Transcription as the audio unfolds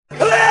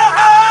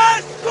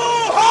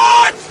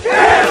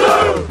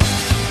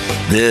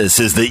This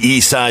is the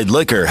Eastside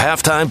Liquor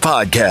Halftime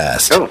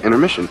Podcast. Oh,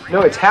 intermission.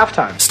 No, it's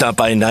halftime. Stop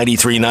by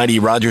 9390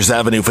 Rogers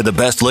Avenue for the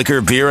best liquor,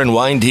 beer, and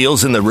wine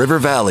deals in the River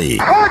Valley.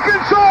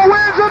 Arkansas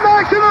wins the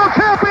national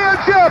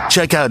championship.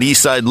 Check out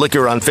Eastside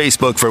Liquor on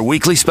Facebook for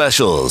weekly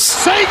specials.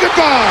 Say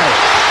goodbye.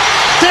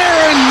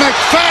 Darren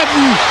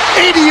McFadden,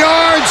 80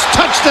 yards,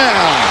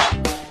 touchdown.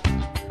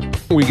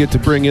 We get to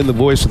bring in the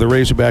voice of the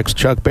Razorbacks,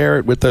 Chuck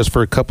Barrett, with us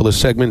for a couple of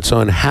segments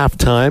on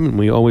halftime, and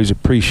we always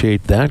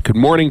appreciate that. Good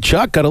morning,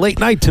 Chuck. Got a late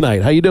night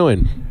tonight. How you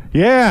doing?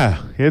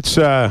 Yeah, it's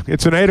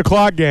an 8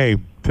 o'clock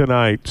game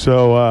tonight,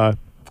 so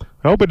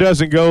I hope it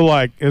doesn't go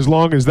like as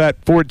long as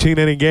that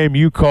 14-inning game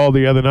you called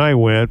the other night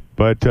went,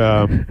 but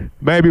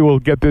maybe we'll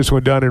get this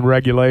one done in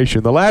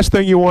regulation. The last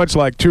thing you want is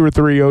like 2 or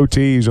 3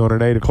 OTs on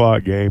an 8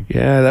 o'clock game.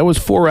 Yeah, that was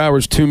 4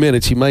 hours, 2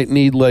 minutes. You might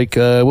need like,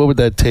 what would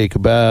that take?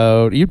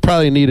 You'd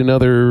probably need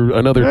another 2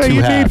 halves.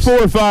 You need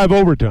 4 or 5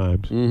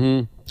 overtimes.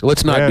 Mm-hmm. So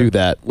let's not do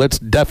that. Let's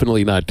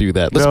definitely not do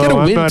that. Let's get a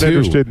win, I'm not too.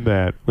 interested in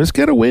that. Let's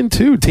get a win,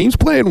 too. Team's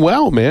playing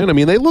well, man. I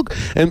mean, they look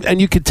 –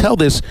 and you could tell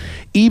this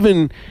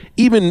even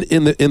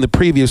in the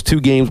previous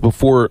 2 games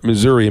before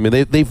Missouri. I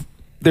mean,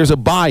 there's a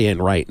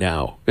buy-in right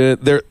now.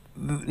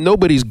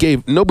 Nobody's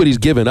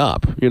given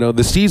up. You know,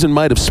 the season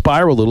might have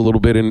spiraled a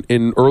little bit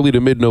in early to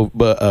mid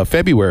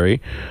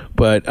February,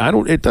 but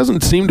it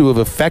doesn't seem to have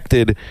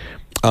affected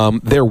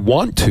their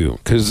want to,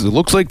 because it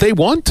looks like they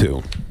want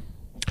to.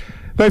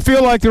 They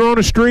feel like they're on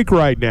a streak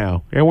right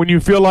now. And when you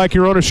feel like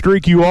you're on a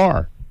streak, you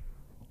are.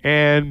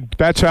 And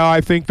that's how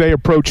I think they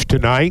approach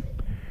tonight.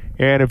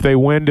 And if they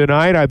win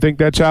tonight, I think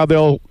that's how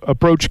they'll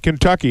approach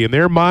Kentucky. In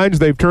their minds,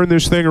 they've turned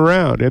this thing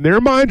around. And their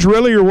minds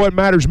really are what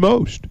matters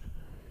most.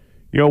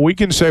 You know, we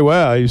can say,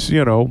 well, it's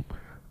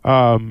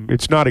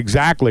not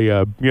exactly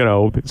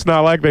it's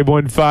not like they've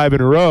won 5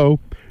 in a row.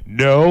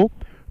 No.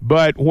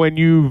 But when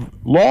you've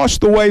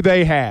lost the way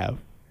they have,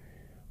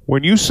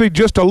 when you see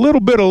just a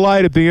little bit of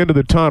light at the end of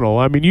the tunnel,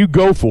 I mean, you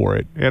go for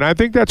it. And I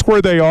think that's where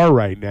they are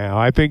right now.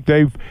 I think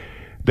they've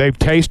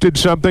tasted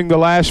something the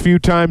last few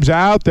times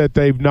out that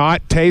they've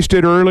not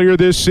tasted earlier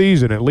this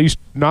season, at least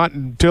not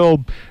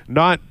until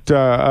at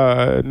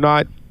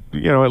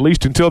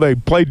least until they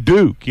played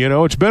Duke. You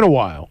know, it's been a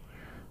while.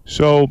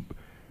 So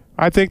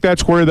I think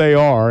that's where they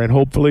are, and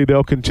hopefully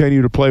they'll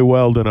continue to play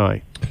well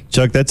tonight.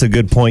 Chuck, that's a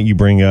good point you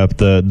bring up.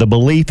 The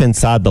belief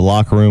inside the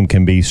locker room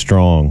can be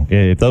strong.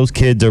 If those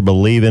kids are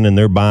believing and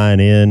they're buying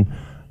in,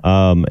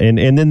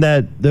 and then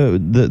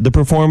the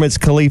performance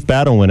Khalif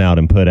Battle went out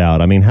and put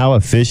out. I mean, how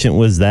efficient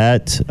was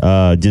that?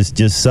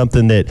 Just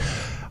something that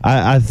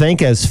I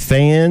think as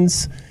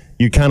fans,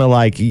 you're kind of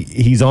like,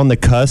 he's on the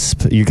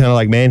cusp. You're kind of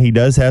like, man, he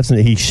does have some.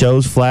 He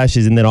shows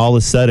flashes, and then all of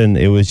a sudden,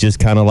 it was just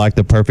kind of like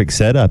the perfect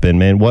setup. And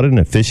man, what an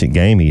efficient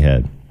game he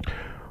had.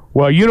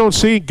 Well, you don't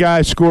see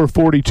guys score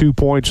 42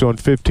 points on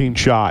 15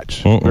 shots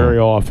very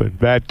often.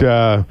 That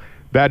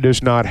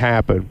does not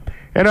happen.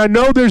 And I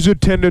know there's a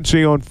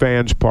tendency on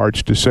fans'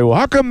 parts to say, well,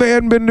 how come they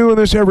hadn't been doing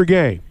this every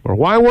game? Or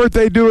why weren't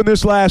they doing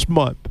this last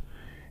month?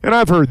 And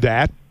I've heard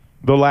that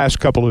the last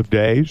couple of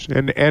days,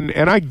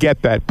 and I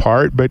get that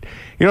part. But,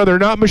 you know, they're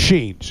not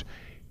machines.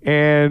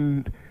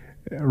 And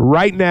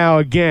right now,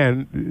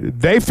 again,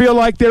 they feel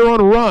like they're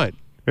on a run.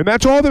 And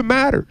that's all that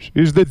matters,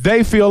 is that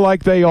they feel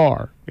like they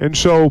are. And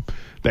so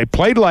they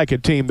played like a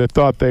team that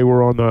thought they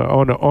were on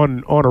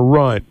a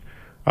run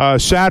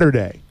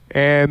Saturday,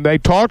 and they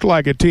talked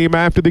like a team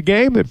after the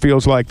game that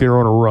feels like they're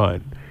on a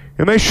run,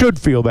 and they should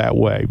feel that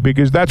way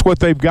because that's what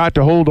they've got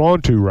to hold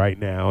on to right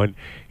now, and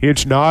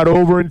it's not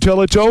over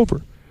until it's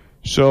over.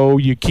 So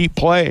you keep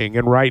playing,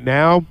 and right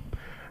now,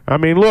 I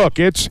mean, look,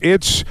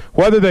 it's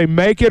whether they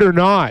make it or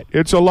not,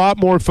 it's a lot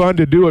more fun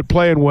to do it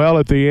playing well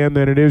at the end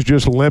than it is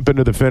just limping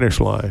to the finish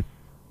line.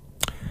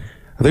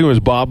 I think it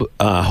was Bob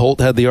Holt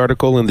had the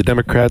article in the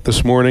Democrat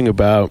this morning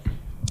about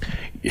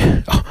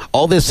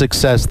all this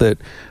success that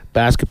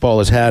basketball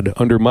has had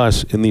under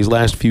Muss in these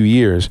last few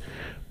years,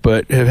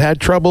 but have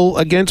had trouble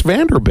against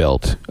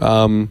Vanderbilt,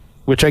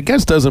 which I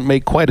guess doesn't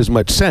make quite as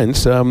much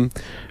sense.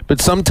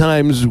 But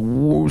sometimes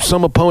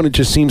some opponent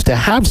just seems to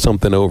have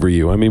something over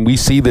you. I mean, we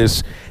see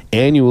this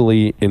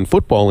annually in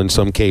football in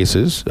some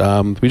cases.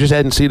 We just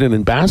hadn't seen it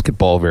in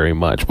basketball very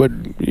much. But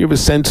you have a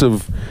sense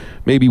of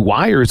maybe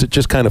why, or is it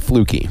just kind of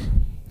fluky?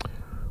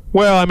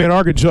 Well, I mean,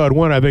 Arkansas had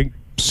won, I think,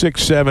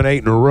 6, 7,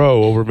 8 in a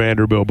row over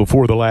Vanderbilt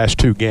before the last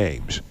 2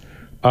 games.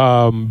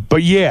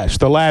 But, yes,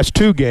 the last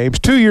 2 games,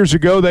 2 years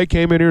ago, they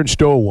came in here and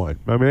stole one.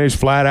 I mean, they just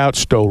flat out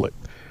stole it.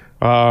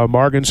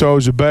 Arkansas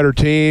was a better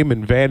team,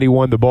 and Vandy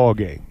won the ball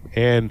game.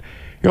 And,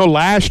 you know,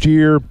 last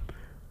year,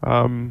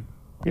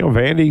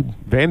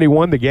 Vandy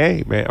won the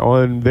game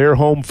on their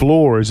home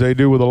floor, as they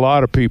do with a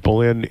lot of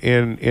people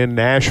in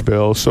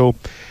Nashville. So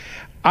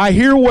I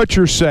hear what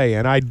you're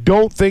saying. I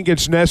don't think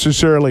it's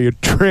necessarily a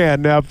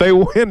trend. Now, if they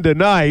win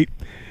tonight,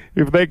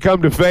 if they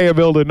come to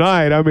Fayetteville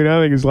tonight, I mean, I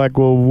think it's like,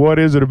 well, what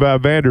is it about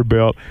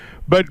Vanderbilt?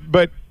 But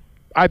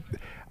I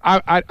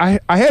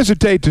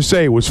hesitate to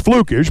say it was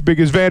flukish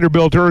because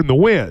Vanderbilt earned the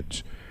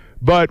wins.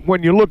 But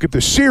when you look at the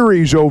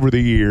series over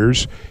the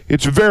years,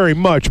 it's very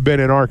much been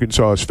in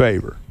Arkansas's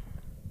favor.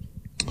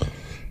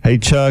 Hey,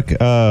 Chuck,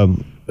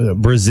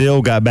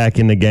 Brazil got back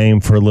in the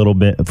game for a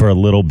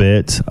little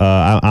bit.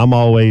 I'm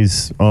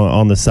always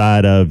on the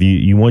side of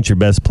you want your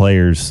best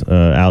players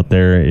out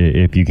there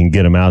if you can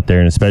get them out there,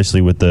 and especially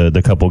with the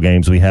couple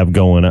games we have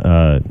going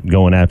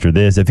after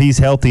this. If he's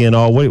healthy and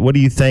all, what do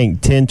you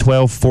think, 10,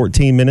 12,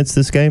 14 minutes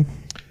this game?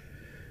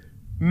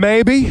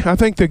 Maybe. I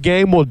think the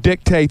game will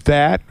dictate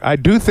that. I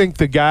do think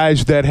the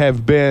guys that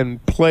have been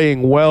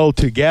playing well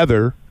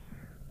together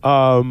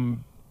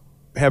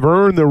have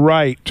earned the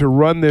right to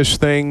run this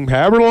thing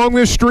however long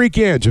this streak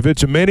ends, if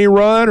it's a mini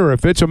run or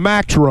if it's a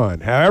max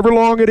run, however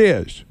long it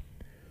is.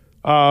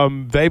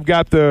 They've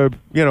got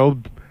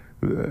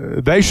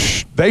they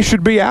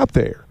should be out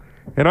there.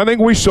 And I think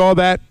we saw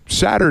that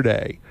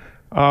Saturday.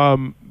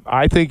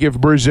 I think if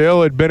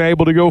Brazil had been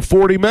able to go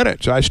 40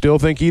 minutes, I still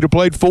think he'd have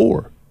played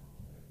 4,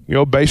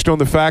 based on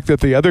the fact that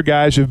the other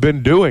guys have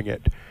been doing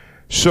it.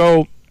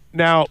 So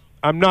now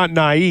I'm not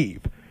naive.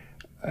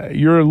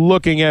 You're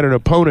looking at an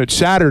opponent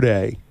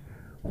Saturday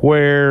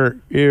where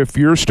if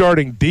you're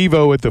starting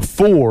Devo at the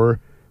 4,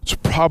 it's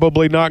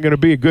probably not going to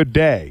be a good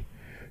day.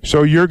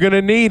 So you're going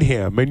to need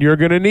him, and you're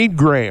going to need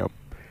Graham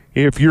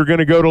if you're going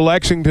to go to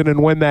Lexington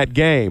and win that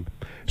game.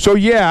 So,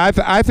 yeah,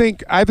 I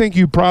think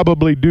you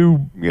probably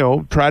do,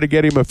 try to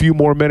get him a few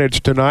more minutes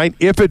tonight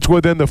if it's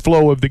within the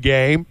flow of the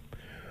game.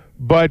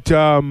 But,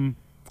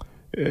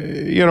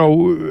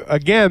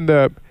 again,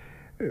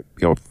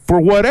 for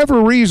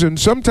whatever reason,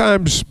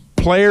 sometimes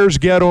players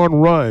get on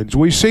runs.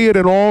 We see it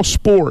in all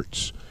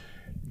sports.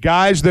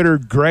 Guys that are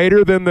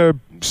greater than the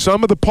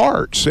sum of the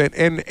parts, and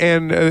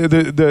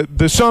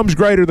the sum's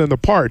greater than the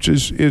parts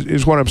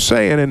is what I'm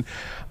saying.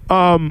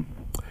 And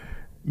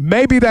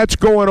maybe that's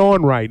going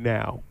on right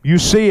now. You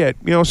see it.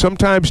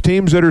 Sometimes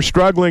teams that are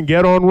struggling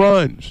get on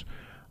runs.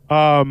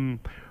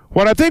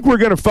 What I think we're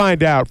going to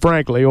find out,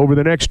 frankly, over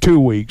the next 2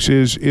 weeks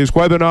is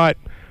whether or not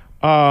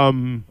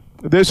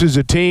this is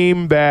a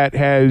team that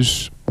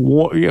has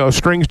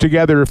strings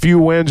together a few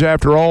wins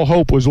after all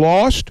hope was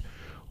lost,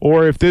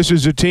 or if this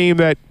is a team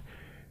that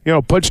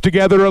puts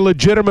together a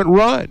legitimate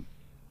run,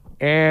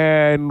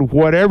 and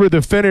wherever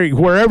the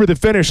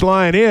finish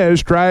line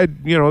is,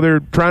 they're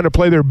trying to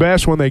play their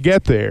best when they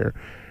get there.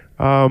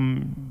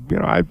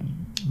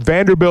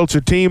 Vanderbilt's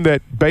a team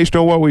that, based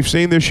on what we've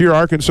seen this year,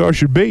 Arkansas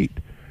should beat.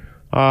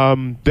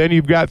 Then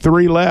you've got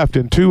 3 left,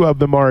 and 2 of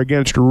them are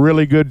against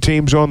really good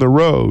teams on the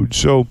road.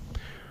 So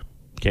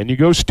can you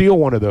go steal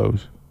one of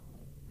those?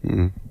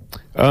 When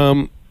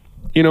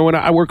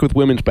I work with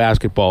women's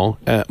basketball,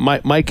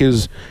 Mike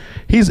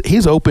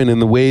he's open in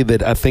the way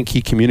that I think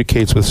he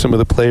communicates with some of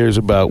the players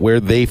about where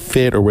they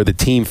fit or where the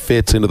team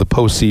fits into the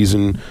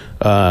postseason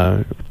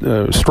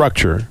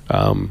structure.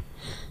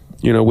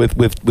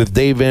 With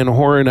Dave Van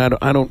Horen,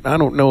 I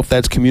don't know if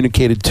that's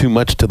communicated too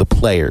much to the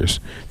players.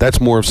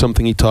 That's more of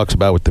something he talks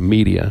about with the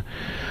media.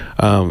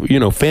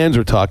 Fans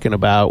are talking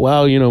about,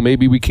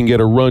 maybe we can get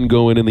a run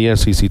going in the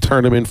SEC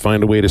tournament,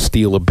 find a way to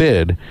steal a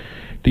bid.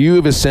 Do you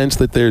have a sense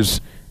that there's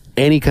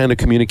any kind of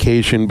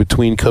communication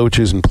between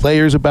coaches and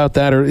players about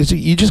that, or is it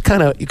you just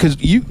kind of, because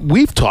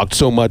we've talked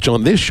so much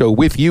on this show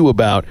with you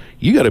about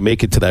you got to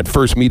make it to that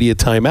first media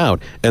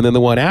timeout and then the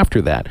one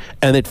after that,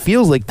 and it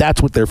feels like that's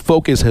what their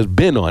focus has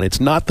been on. It's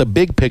not the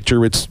big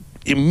picture, it's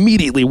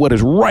immediately what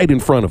is right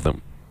in front of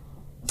them.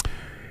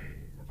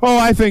 Oh,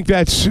 I think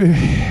that's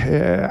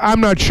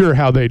I'm not sure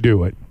how they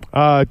do it,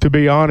 to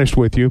be honest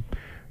with you.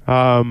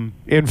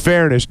 In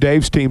fairness,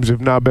 Dave's teams have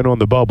not been on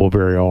the bubble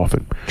very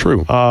often.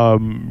 True.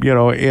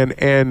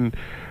 And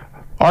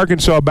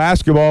Arkansas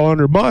basketball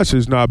under Muss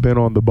has not been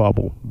on the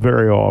bubble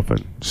very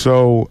often.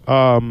 So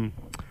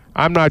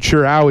I'm not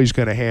sure how he's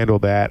going to handle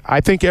that. I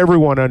think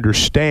everyone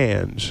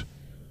understands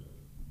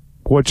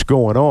what's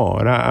going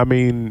on. I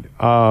mean,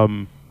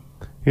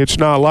 it's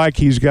not like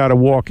he's got to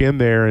walk in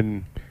there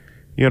and,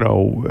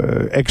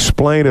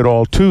 explain it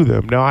all to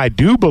them. Now, I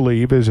do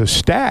believe as a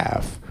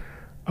staff,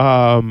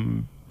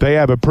 they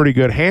have a pretty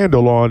good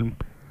handle on,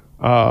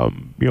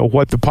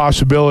 what the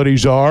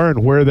possibilities are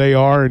and where they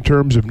are in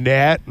terms of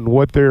net and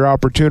what their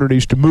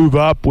opportunities to move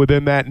up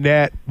within that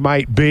net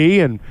might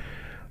be. And,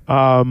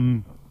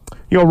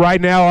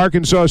 right now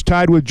Arkansas is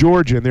tied with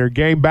Georgia, and they're a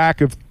game back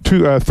of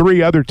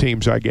 3 other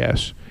teams, I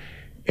guess.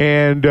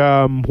 And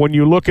when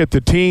you look at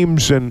the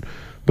teams and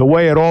the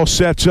way it all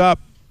sets up,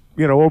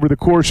 over the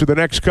course of the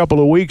next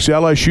couple of weeks,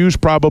 LSU's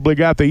probably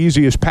got the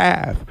easiest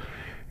path.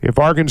 If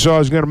Arkansas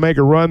is going to make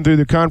a run through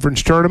the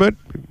conference tournament,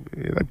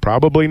 they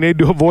probably need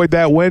to avoid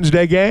that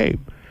Wednesday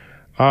game.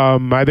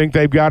 I think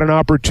they've got an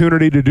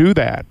opportunity to do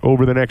that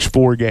over the next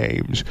 4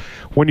 games.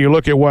 When you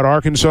look at what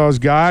Arkansas's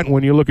got,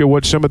 when you look at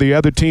what some of the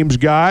other teams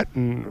got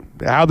and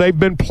how they've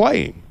been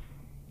playing.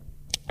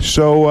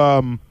 So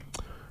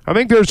I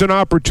think there's an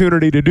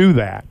opportunity to do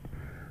that.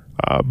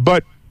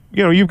 But,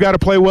 you've got to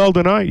play well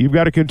tonight. You've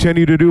got to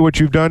continue to do what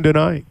you've done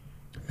tonight.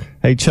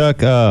 Hey,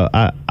 Chuck,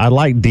 I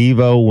like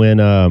Devo when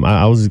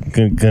I was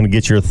going to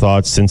get your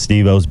thoughts since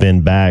Devo's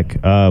been back.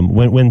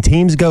 When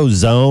teams go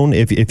zone,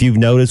 if you've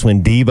noticed,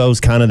 when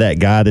Devo's kind of that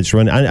guy that's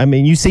running, I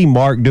mean, you see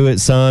Mark do it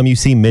some, you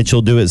see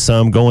Mitchell do it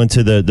some, going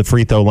to the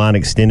free throw line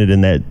extended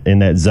in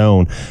that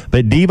zone.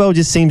 But Devo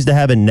just seems to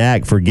have a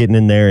knack for getting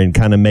in there and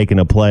kind of making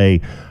a play.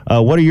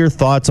 What are your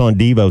thoughts on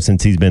Devo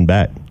since he's been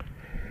back?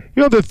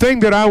 You know, the thing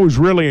that I was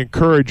really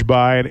encouraged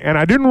by, and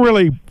I didn't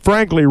really,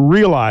 frankly,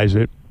 realize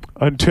it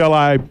until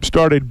I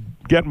started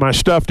getting my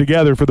stuff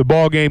together for the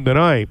ball game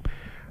tonight.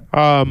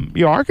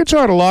 Arkansas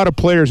had a lot of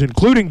players,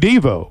 including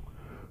Devo,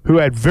 who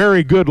had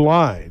very good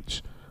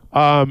lines,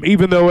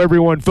 even though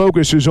everyone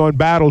focuses on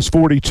Battle's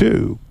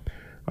 42.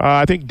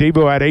 I think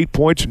Devo had 8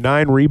 points,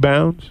 9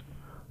 rebounds,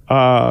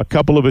 a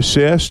couple of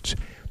assists.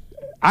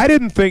 I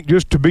didn't think,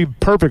 just to be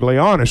perfectly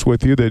honest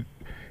with you, that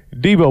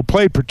Devo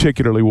played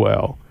particularly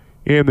well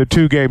in the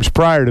 2 games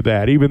prior to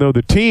that. Even though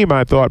the team,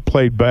 I thought,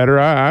 played better,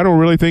 I don't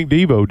really think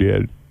Devo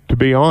did, to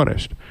be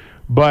honest.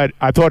 But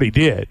I thought he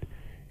did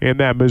in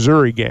that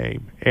Missouri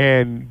game.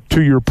 And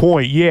to your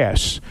point,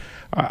 yes.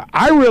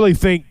 I really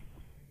think,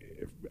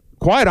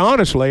 quite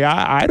honestly,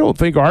 I don't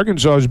think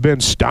Arkansas has been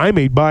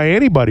stymied by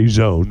anybody's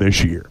zone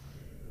this year.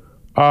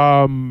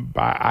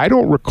 I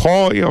don't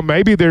recall,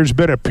 maybe there's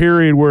been a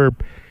period where,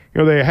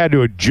 they had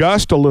to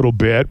adjust a little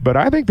bit, but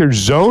I think their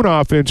zone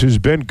offense has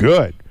been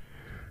good.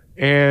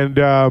 And,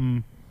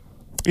 a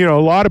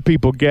lot of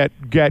people get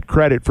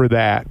credit for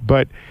that.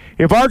 But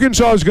if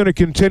Arkansas is going to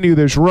continue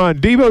this run,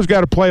 Devo's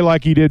got to play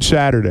like he did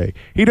Saturday.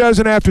 He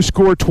doesn't have to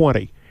score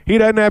 20. He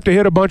doesn't have to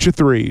hit a bunch of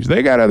threes.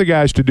 They got other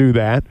guys to do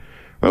that.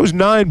 Those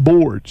 9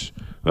 boards,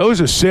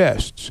 those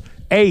assists,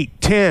 8,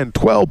 10,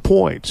 12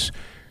 points.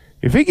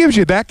 If he gives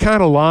you that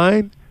kind of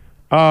line,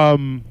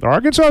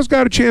 Arkansas's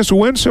got a chance to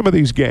win some of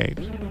these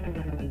games.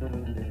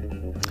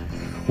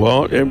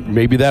 Well,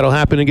 maybe that'll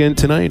happen again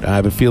tonight. I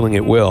have a feeling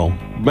it will.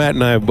 Matt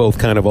and I have both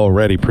kind of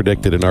already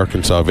predicted an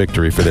Arkansas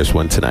victory for this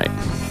one tonight.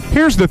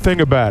 Here's the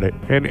thing about it,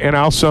 and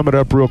I'll sum it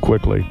up real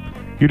quickly.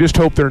 You just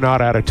hope they're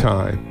not out of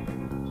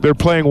time. They're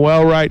playing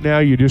well right now.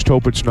 You just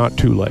hope it's not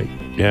too late.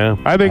 Yeah.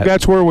 I think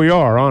that's where we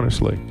are,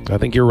 honestly. I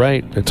think you're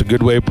right. That's a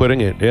good way of putting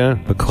it, yeah.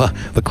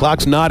 The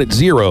clock's not at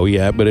 0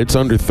 yet, but it's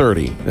under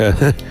 30.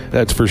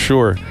 That's for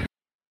sure.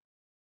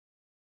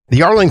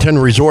 The Arlington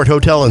Resort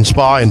Hotel and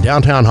Spa in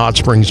downtown Hot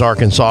Springs,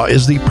 Arkansas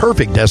is the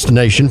perfect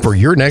destination for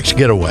your next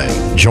getaway.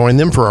 Join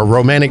them for a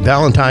romantic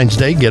Valentine's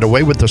Day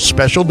getaway with a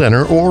special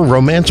dinner or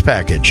romance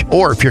package.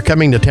 Or if you're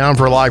coming to town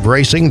for live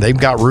racing, they've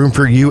got room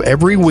for you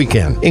every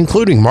weekend,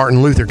 including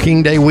Martin Luther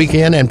King Day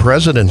weekend and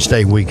President's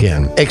Day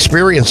weekend.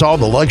 Experience all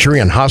the luxury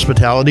and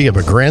hospitality of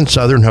a Grand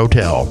Southern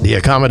hotel. The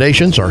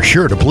accommodations are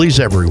sure to please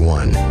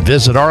everyone.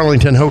 Visit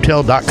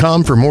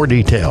arlingtonhotel.com for more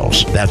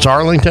details. That's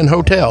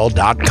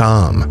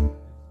arlingtonhotel.com.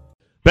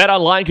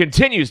 BetOnline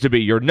continues to be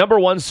your number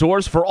one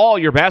source for all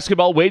your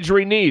basketball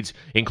wagering needs,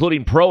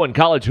 including pro and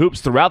college hoops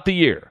throughout the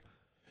year.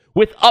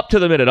 With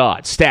up-to-the-minute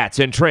odds,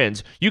 stats, and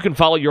trends, you can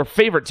follow your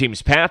favorite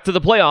team's path to the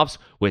playoffs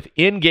with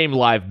in-game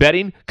live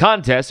betting,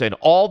 contests, and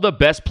all the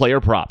best player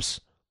props.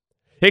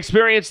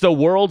 Experience the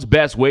world's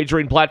best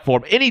wagering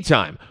platform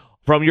anytime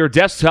from your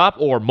desktop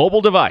or mobile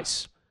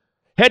device.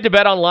 Head to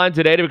BetOnline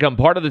today to become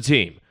part of the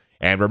team.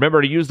 And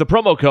remember to use the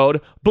promo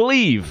code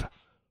BELIEVE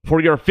for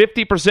your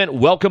 50%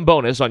 welcome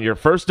bonus on your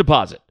first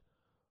deposit.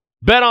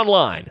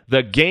 BetOnline,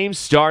 the game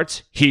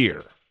starts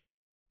here.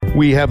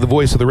 We have the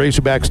voice of the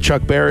Razorbacks,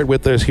 Chuck Barrett,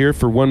 with us here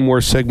for one more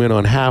segment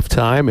on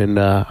halftime, and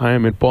I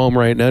am at Balm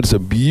right now. It's a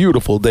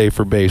beautiful day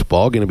for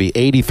baseball. Going to be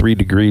 83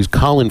 degrees.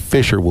 Colin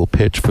Fisher will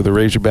pitch for the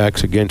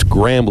Razorbacks against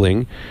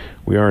Grambling.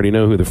 We already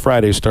know who the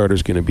Friday starter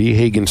is going to be,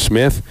 Hagen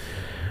Smith.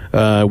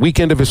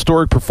 Weekend of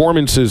historic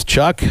performances,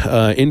 Chuck.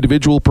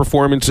 Individual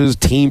performances,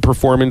 team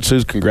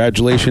performances.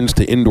 Congratulations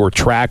to Indoor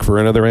Track for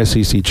another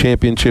SEC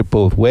championship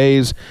both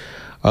ways.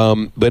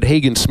 But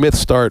Hagen Smith's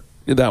start,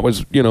 that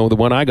was, the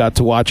one I got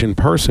to watch in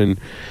person,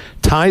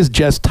 ties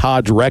Jess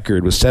Todd's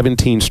record with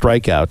 17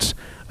 strikeouts.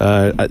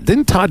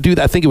 Didn't Todd do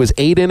that? I think it was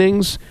 8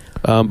 innings.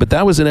 But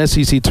that was an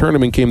SEC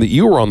tournament game that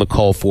you were on the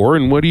call for.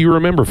 And what do you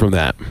remember from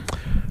that?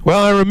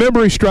 Well, I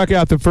remember he struck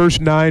out the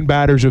first 9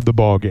 batters of the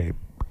ball game.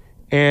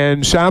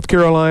 And South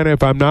Carolina,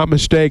 if I'm not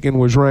mistaken,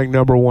 was ranked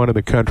number 1 in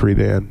the country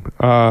then.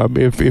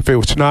 If it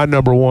was not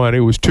number 1, it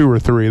was 2 or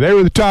 3. They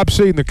were the top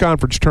seed in the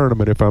conference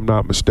tournament, if I'm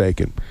not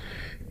mistaken.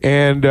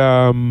 And,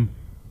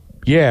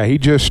 he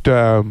just,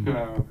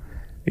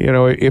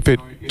 if it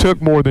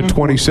took more than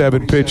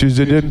 27 pitches,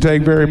 it didn't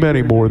take very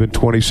many more than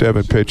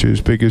 27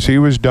 pitches because he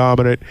was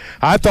dominant.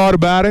 I thought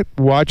about it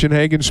watching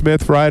Hagen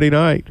Smith Friday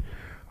night.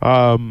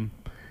 I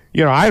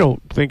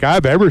don't think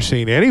I've ever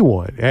seen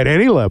anyone at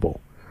any level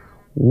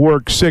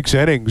work 6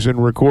 innings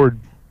and record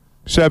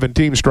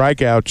 17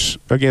 strikeouts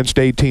against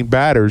 18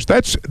 batters.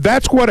 That's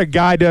what a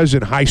guy does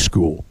in high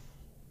school.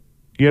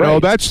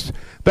 That's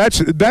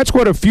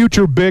what a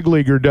future big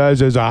leaguer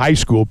does as a high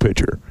school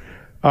pitcher.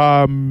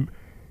 And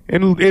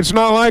it's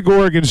not like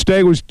Oregon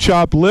State was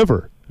chopped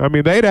liver. I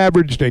mean, they'd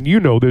averaged, and you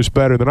know this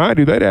better than I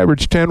do, they'd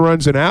averaged 10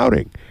 runs an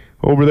outing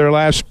over their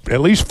last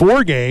at least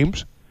 4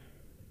 games.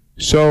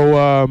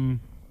 So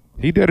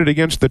he did it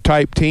against the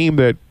type team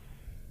that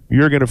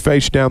you're going to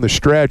face down the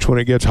stretch when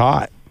it gets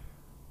hot.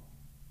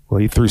 Well,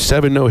 he threw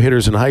 7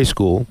 no-hitters in high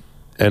school.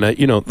 And,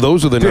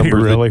 those are the Did he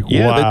numbers. really?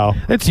 Wow.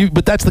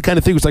 But that's the kind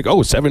of thing. It's like,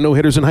 7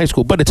 no-hitters in high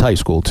school. But it's high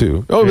school,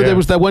 too. There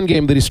was that one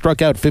game that he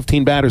struck out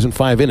 15 batters in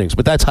 5 innings.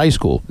 But that's high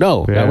school.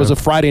 No, that was a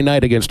Friday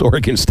night against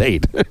Oregon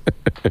State.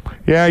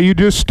 Yeah, you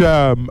just,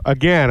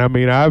 again, I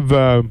mean, I've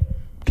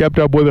kept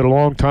up with it a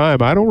long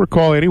time. I don't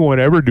recall anyone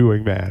ever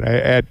doing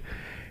that.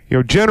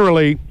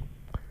 Generally,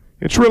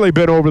 it's really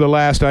been over the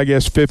last, I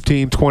guess,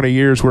 15, 20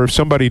 years where if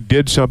somebody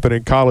did something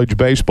in college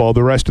baseball,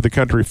 the rest of the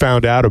country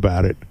found out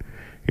about it.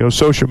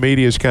 Social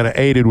media has kind of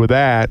aided with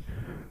that,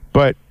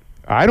 but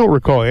I don't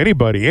recall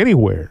anybody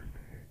anywhere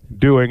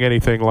doing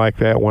anything like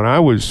that when I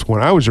was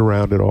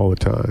around it all the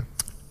time.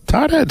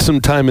 Todd had some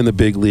time in the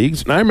big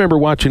leagues, and I remember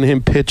watching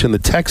him pitch in the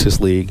Texas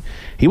League.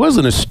 He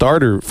wasn't a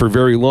starter for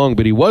very long,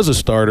 but he was a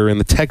starter in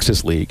the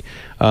Texas League.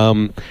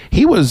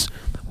 He wasn't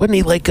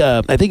he like,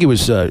 I think he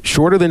was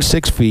shorter than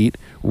 6 feet,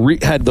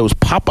 had those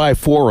Popeye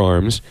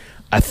forearms.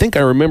 I think I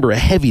remember a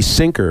heavy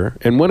sinker,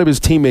 and one of his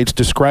teammates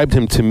described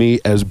him to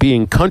me as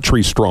being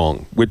country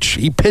strong, which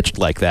he pitched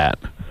like that.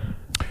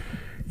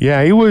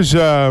 Yeah, he was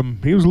a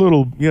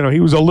little, he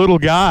was a little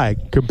guy,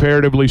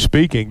 comparatively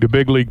speaking, to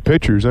big league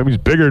pitchers. I mean, he's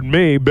bigger than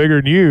me,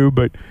 bigger than you,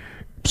 but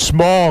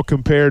small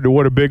compared to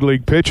what a big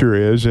league pitcher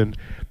is. And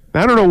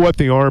I don't know what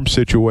the arm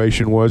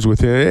situation was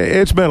with him.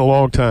 It's been a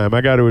long time, I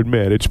got to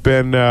admit. It's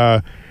been,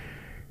 it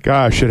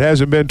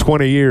hasn't been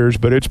 20 years,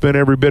 but it's been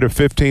every bit of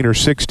 15 or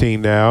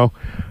 16 now.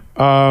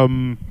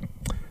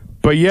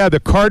 But yeah, the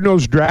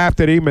Cardinals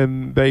drafted him,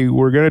 and they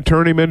were going to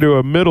turn him into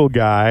a middle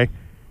guy,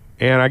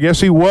 and I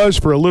guess he was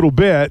for a little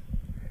bit.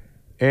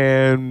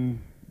 And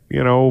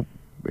I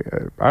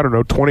don't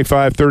know,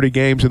 25, 30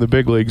 games in the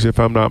big leagues, if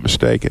I'm not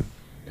mistaken.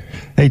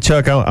 Hey,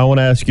 Chuck, I want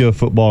to ask you a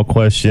football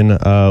question.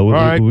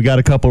 We got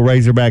a couple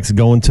Razorbacks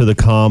going to the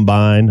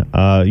Combine.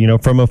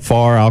 From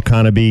afar, I'll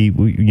kind of be,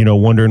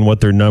 wondering what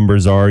their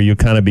numbers are. You'll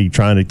kind of be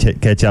trying to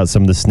catch out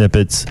some of the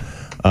snippets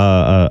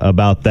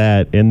about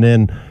that. And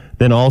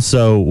then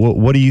also,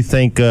 what do you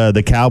think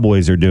the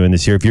Cowboys are doing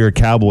this year? If you're a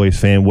Cowboys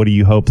fan, what do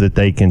you hope that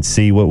they can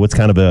see? What's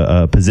kind of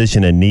a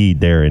position in need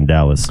there in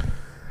Dallas?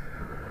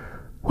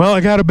 Well,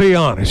 I got to be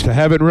honest. I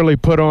haven't really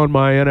put on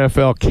my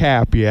NFL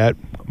cap yet,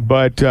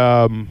 but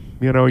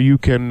you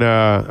can.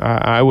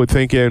 I would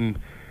think in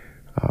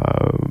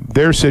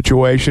their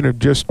situation of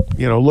just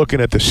looking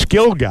at the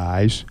skill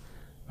guys,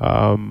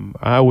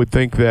 I would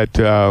think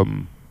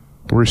that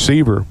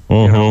receiver,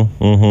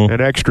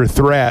 an extra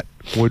threat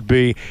would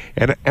be.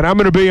 And I'm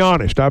going to be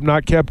honest. I've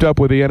not kept up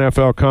with the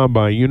NFL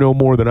Combine. You know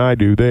more than I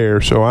do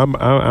there, so I'm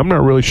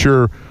not really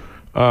sure.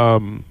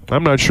 I'm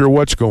not sure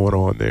what's going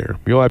on there.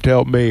 You'll have to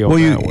help me on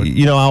that one.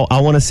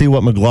 I want to see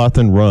what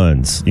McLaughlin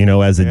runs,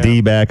 as a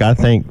D-back. I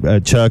think,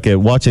 Chuck,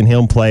 watching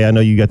him play, I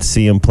know you got to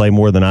see him play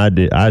more than I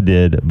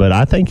did, but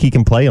I think he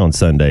can play on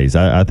Sundays.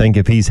 I think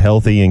if he's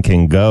healthy and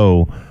can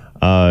go,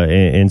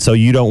 and so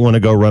you don't want to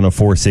go run a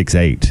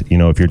 4.68,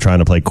 if you're trying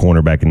to play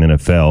cornerback in the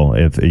NFL,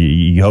 if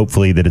you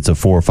hopefully that it's a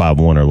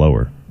 4.51 or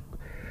lower.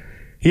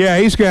 Yeah,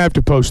 he's going to have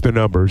to post the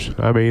numbers.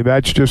 I mean,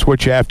 that's just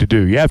what you have to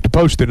do. You have to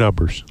post the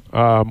numbers,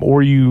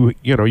 or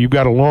you've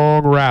got a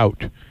long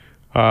route,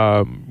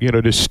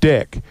 to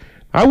stick.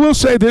 I will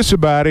say this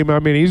about him. I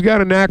mean, he's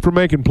got a knack for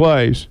making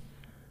plays.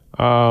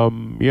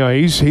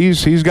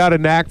 He's got a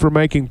knack for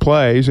making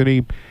plays,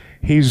 and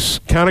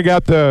he's kind of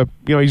got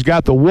he's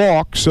got the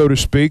walk, so to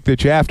speak,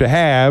 that you have to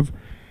have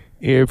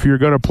if you're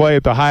going to play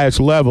at the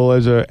highest level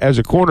as a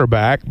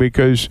cornerback,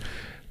 because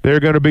there are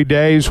going to be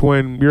days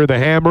when you're the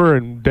hammer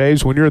and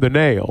days when you're the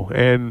nail,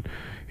 and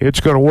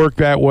it's going to work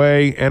that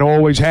way and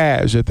always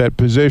has at that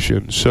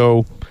position.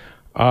 So,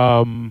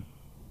 I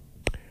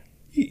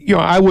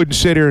wouldn't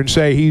sit here and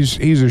say he's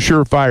a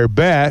surefire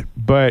bet,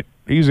 but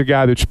he's a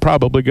guy that's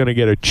probably going to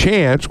get a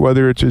chance,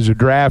 whether it's as a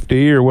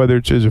draftee or whether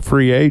it's as a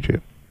free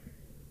agent.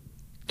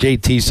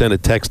 JT sent a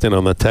text in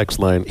on the text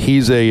line.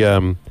 He's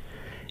a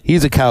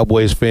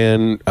Cowboys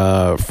fan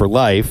for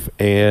life,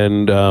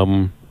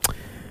 and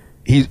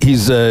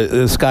He's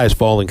the sky's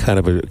falling kind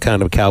of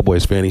a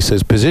Cowboys fan. He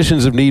says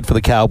positions of need for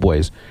the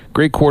Cowboys: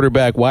 great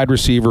quarterback, wide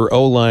receiver,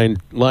 O-line,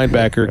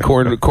 linebacker,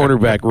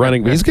 cornerback,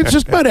 running. He's got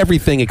just about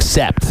everything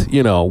except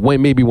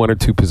maybe one or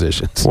two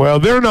positions. Well,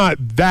 they're not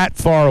that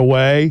far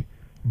away,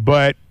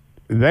 but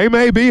they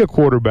may be a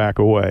quarterback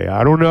away.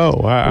 I don't know.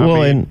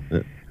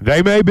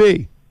 They may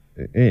be.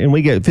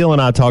 And Phil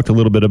and I talked a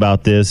little bit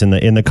about this in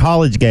the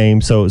college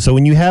game. So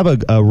when you have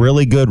a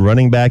really good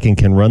running back and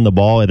can run the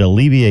ball, it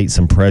alleviates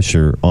some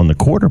pressure on the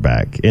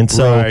quarterback. And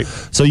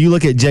so you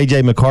look at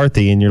J.J.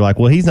 McCarthy and you're like,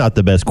 well, he's not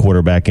the best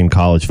quarterback in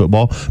college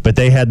football, but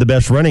they had the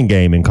best running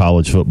game in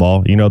college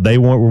football. They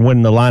were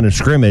winning the line of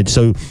scrimmage.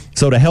 So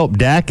to help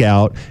Dak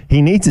out,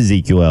 he needs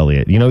Ezekiel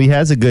Elliott. He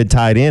has a good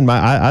tight end.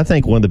 I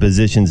think one of the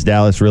positions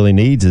Dallas really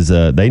needs is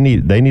they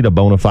need a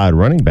bona fide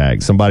running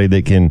back, somebody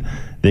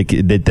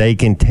that they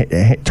can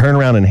turn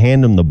around and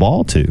hand them the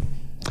ball to.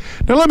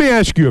 Now, let me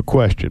ask you a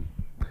question.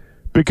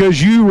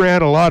 because you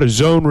ran a lot of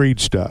zone read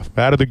stuff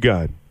out of the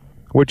gun,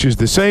 which is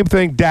the same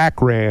thing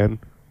Dak ran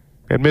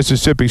at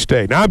Mississippi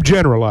State. Now, I'm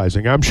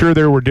generalizing. I'm sure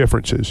there were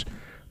differences.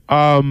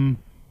 Do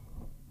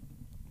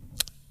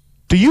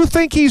you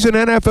think he's an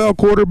NFL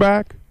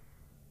quarterback?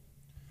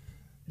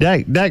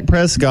 Dak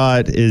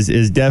Prescott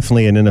is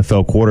definitely an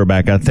NFL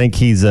quarterback. I think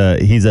he's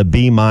a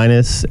B-,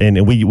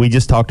 and we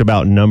just talked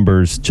about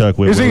numbers, Chuck.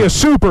 Is he a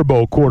Super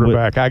Bowl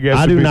quarterback? I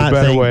guess would be the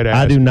better way to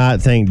ask. I do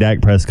not think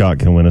Dak Prescott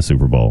can win a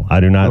Super Bowl. I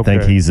do not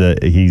think he's a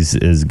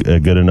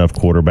good enough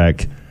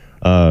quarterback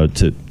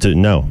to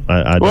no.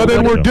 Well,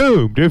 then we're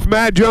doomed. If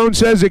Matt Jones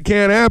says it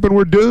can't happen,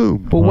 we're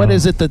doomed. But what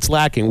is it that's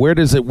lacking? Where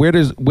is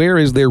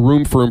there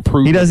room for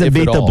improvement? He doesn't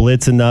beat the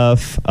blitz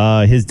enough.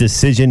 His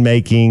decision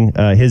making,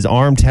 his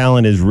arm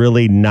talent is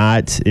really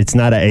not. It's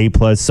not an A+.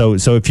 So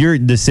if your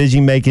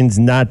decision making's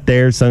not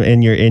there,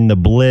 and you're in the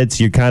blitz,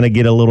 you kind of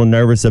get a little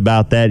nervous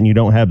about that, and you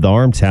don't have the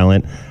arm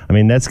talent. I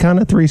mean, that's kind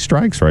of 3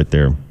 strikes right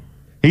there.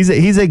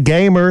 He's a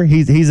gamer.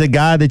 He's a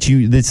guy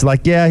that's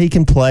like, yeah, he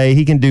can play,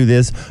 he can do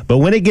this. But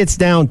when it gets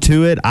down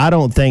to it, I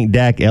don't think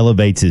Dak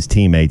elevates his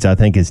teammates. I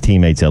think his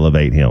teammates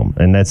elevate him,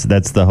 and that's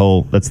the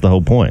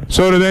whole point.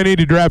 So do they need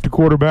to draft a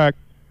quarterback?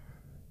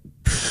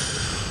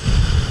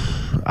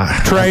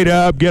 Trade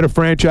up, get a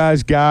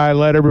franchise guy,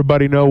 let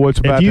everybody know what's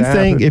about to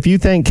happen. If you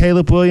think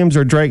Caleb Williams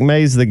or Drake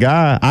May's the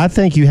guy, I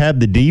think you have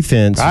the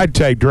defense. I'd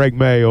take Drake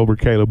May over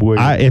Caleb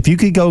Williams. If you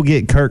could go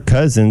get Kirk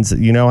Cousins,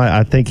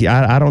 I think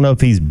I don't know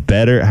if he's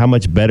better, how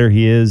much better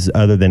he is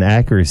other than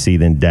accuracy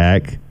than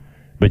Dak,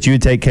 but you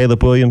would take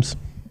Caleb Williams?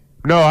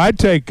 No, I'd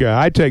take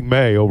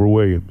May over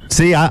Williams.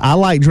 See, I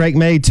like Drake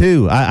May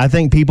too. I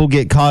think people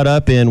get caught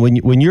up in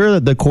when you're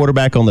the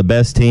quarterback on the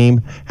best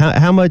team.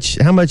 How much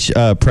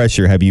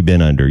pressure have you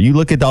been under? You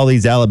look at all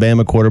these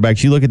Alabama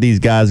quarterbacks. You look at these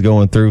guys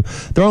going through.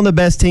 They're on the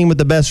best team with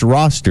the best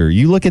roster.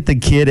 You look at the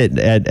kid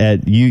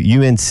at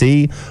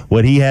UNC,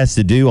 what he has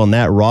to do on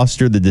that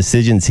roster, the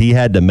decisions he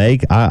had to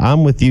make.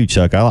 I'm with you,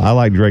 Chuck. I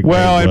like Drake May.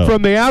 Well, and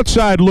from the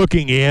outside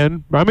looking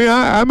in, I mean,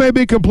 I may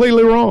be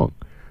completely wrong.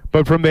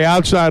 But from the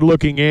outside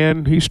looking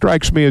in, he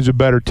strikes me as a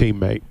better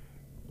teammate.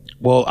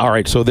 Well, all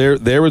right, so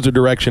there was a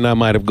direction I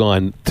might have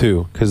gone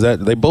to, because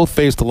they both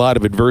faced a lot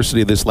of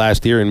adversity this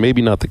last year, and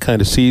maybe not the kind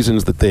of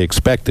seasons that they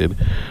expected.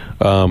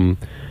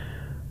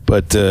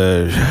 But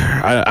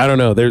I don't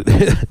know.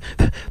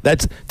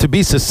 That's, to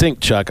be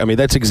succinct, Chuck. I mean,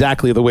 that's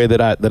exactly the way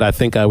that I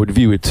think I would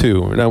view it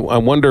too. And I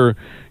wonder,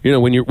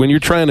 when you're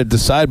trying to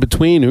decide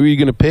between who are you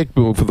going to pick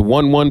for the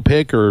 1-1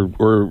 pick or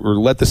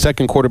let the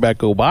second quarterback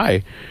go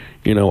by.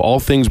 All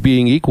things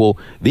being equal,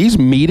 these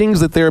meetings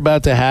that they're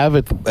about to have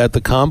at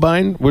the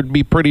Combine would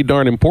be pretty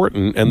darn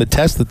important, and the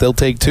test that they'll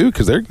take, too,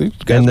 because they're going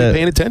to be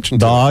paying attention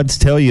to the odds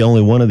tell you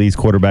only one of these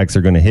quarterbacks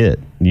are going to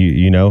hit.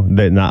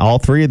 That not all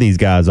 3 of these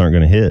guys aren't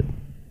going to hit.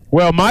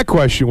 Well, my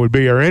question would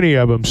be, are any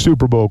of them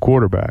Super Bowl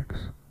quarterbacks?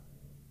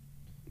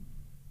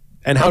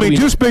 And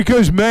just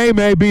because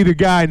May be the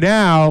guy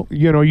now,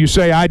 you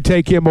say I'd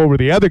take him over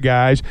the other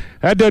guys,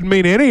 that doesn't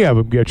mean any of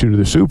them get you to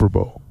the Super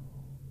Bowl.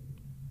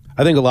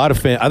 I think a lot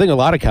of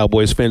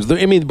Cowboys fans.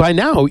 I mean, by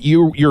now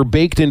you're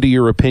baked into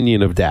your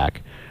opinion of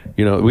Dak.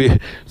 We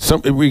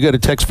got a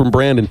text from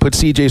Brandon. Put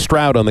C.J.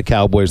 Stroud on the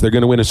Cowboys. They're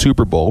going to win a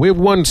Super Bowl. We have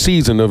one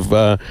season's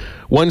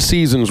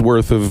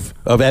worth of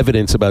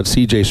evidence about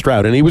C.J.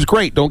 Stroud, and he was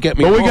great. Don't get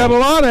me wrong. But we got a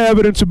lot of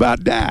evidence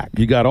about Dak.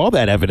 You got all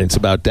that evidence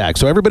about Dak.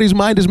 So everybody's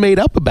mind is made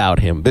up about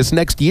him. This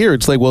next year,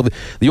 it's like, well,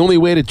 the only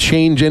way to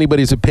change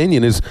anybody's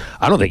opinion is,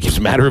 I don't think it's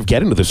a matter of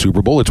getting to the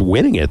Super Bowl. It's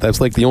winning it.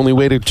 That's like the only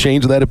way to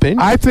change that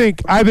opinion. I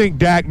think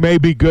Dak may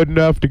be good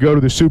enough to go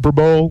to the Super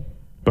Bowl,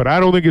 but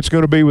I don't think it's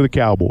going to be with the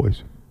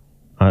Cowboys.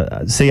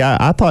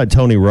 I thought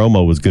Tony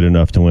Romo was good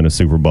enough to win a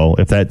Super Bowl,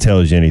 if that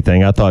tells you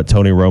anything. I thought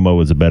Tony Romo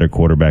was a better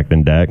quarterback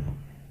than Dak.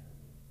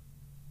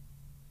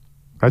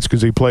 That's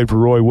because he played for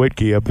Roy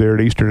Whitkey up there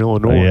at Eastern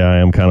Illinois. Yeah, I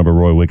am kind of a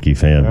Roy Whitkey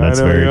fan. That's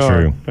very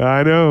true.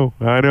 I know.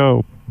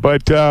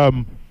 But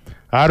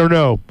I don't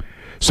know.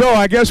 So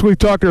I guess we've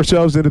talked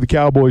ourselves into the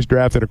Cowboys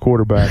drafting a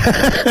quarterback.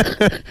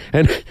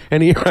 and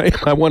here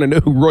I want to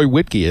know who Roy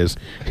Whitkey is.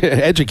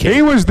 Educate.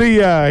 He was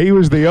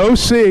the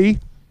OC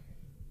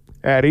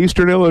at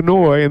Eastern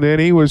Illinois, and then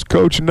he was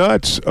Coach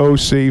Nutt's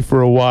OC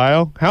for a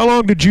while. How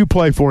long did you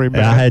play for him,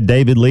 Matt? I had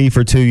David Lee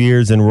for 2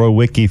 years and Roy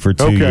Whitkey for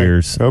 2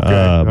 years. Okay.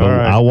 But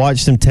I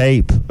watched some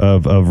tape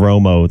of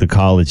Romo, the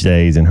college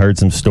days, and heard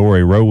some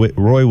story.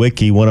 Roy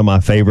Whitkey, one of my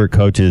favorite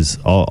coaches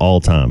all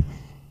time.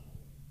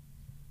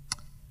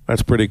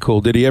 That's pretty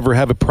cool. Did he ever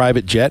have a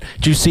private jet?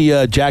 Did you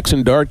see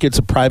Jackson Dart gets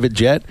a private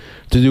jet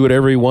to do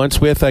whatever he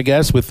wants with, I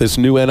guess, with this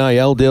new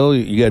NIL deal?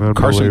 You got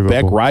Carson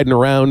Beck riding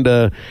around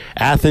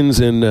Athens,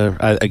 and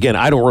again,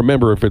 I don't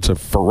remember if it's a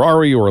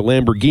Ferrari or a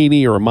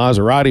Lamborghini or a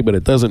Maserati, but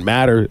it doesn't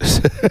matter.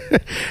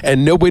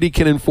 And nobody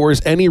can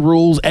enforce any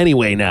rules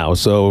anyway now,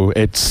 so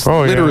it's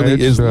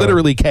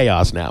literally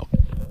chaos now.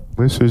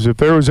 This is, if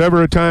there was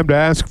ever a time to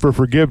ask for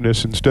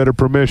forgiveness instead of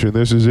permission,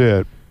 this is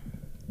it.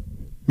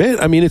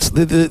 Man, I mean, it's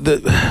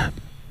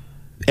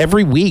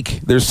every week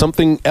there's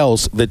something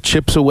else that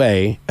chips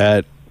away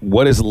at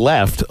what is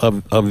left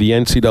of the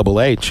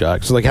NCAA,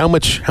 Chuck. So, like, how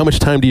much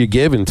time do you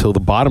give until the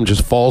bottom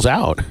just falls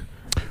out?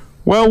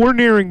 Well, we're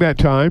nearing that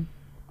time,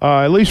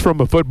 at least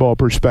from a football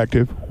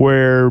perspective,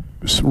 where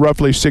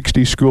roughly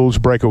 60 schools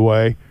break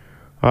away.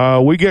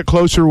 We get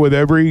closer with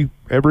every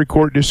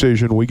court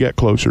decision. We get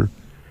closer.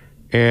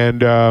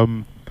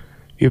 And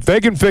if they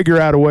can figure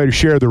out a way to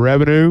share the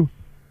revenue,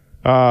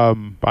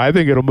 I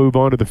think it'll move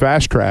on to the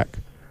fast track.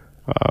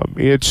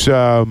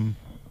 You'll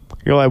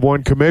have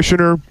one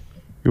commissioner.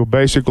 You'll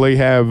basically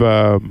have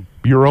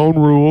your own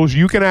rules.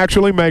 You can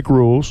actually make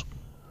rules.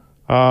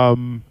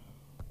 And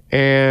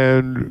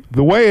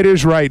the way it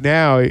is right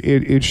now,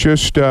 it's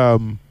just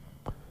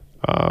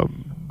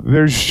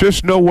there's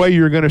just no way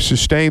you're going to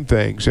sustain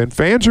things. And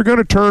fans are going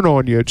to turn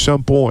on you at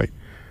some point.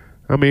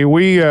 I mean,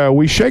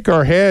 we shake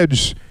our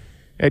heads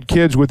at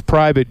kids with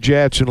private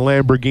jets and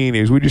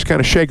Lamborghinis. We just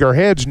kind of shake our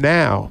heads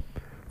now.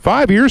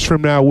 5 years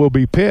from now, we'll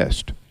be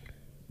pissed.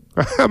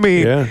 I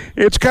mean,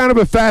 It's kind of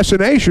a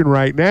fascination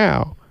right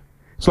now.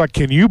 It's like,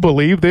 can you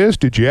believe this?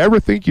 Did you ever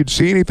think you'd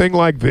see anything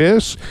like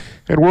this?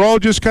 And we're all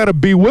just kind of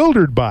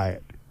bewildered by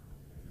it.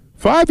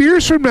 5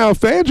 years from now,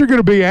 fans are going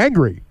to be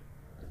angry.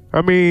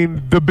 I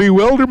mean, the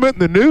bewilderment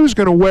and the news is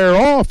going to wear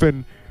off,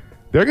 and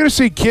they're going to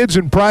see kids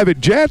in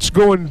private jets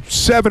going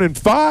 7 and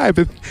 5.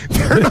 And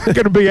they're not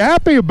going to be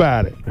happy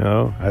about it.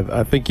 No,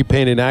 I think you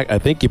painted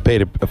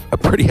a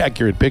pretty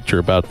accurate picture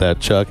about that,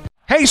 Chuck.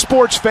 Hey,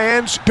 sports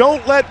fans,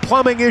 don't let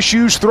plumbing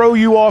issues throw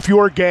you off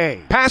your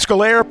game.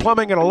 Pascal Air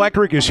Plumbing and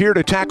Electric is here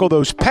to tackle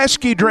those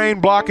pesky drain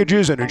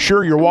blockages and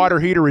ensure your water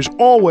heater is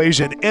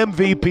always in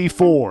MVP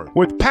form.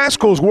 With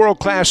Pascal's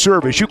world-class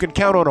service, you can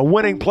count on a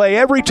winning play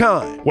every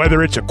time.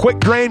 Whether it's a quick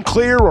drain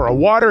clear or a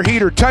water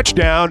heater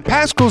touchdown,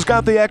 Pascal's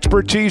got the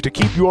expertise to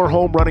keep your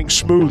home running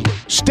smoothly.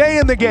 Stay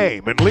in the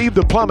game and leave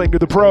the plumbing to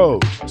the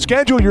pros.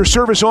 Schedule your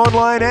service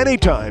online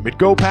anytime at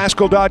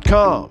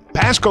gopascal.com.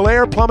 Pascal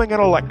Air Plumbing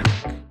and Electric.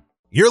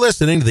 You're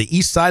listening to the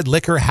Eastside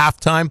Liquor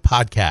Halftime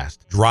Podcast.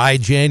 Dry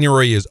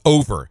January is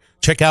over.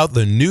 Check out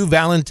the new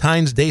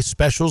Valentine's Day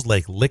specials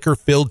like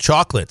liquor-filled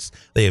chocolates.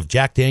 They have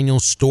Jack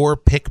Daniel's Store,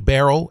 Pick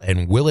Barrel,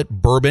 and Willet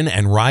Bourbon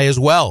and Rye as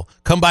well.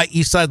 Come by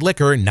Eastside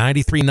Liquor,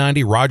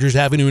 9390 Rogers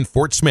Avenue in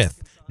Fort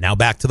Smith. Now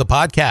back to the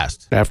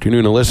podcast. Good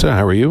afternoon, Alyssa.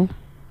 How are you?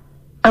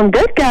 I'm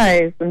good,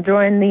 guys.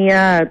 Enjoying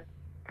the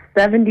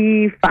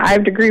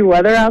 75-degree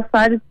weather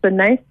outside. It's been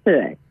nice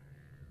today.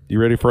 You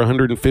ready for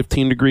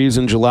 115 degrees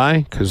in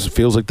July? Because it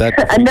feels like that.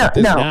 No.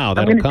 Now.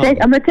 I'm going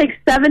to take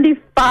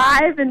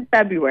 75 in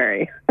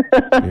February.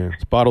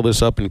 Let's bottle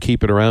this up and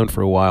keep it around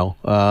for a while.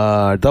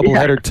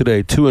 Doubleheader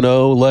today,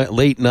 2-0,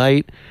 late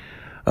night.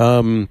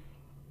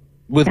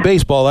 With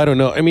baseball, I don't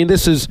know. I mean,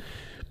 it's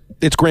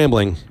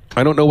Grambling.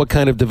 I don't know what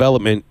kind of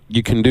development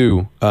you can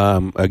do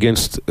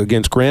against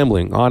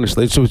Grambling,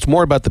 honestly. So it's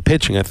more about the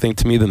pitching, I think,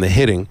 to me, than the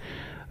hitting.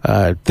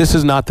 This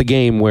is not the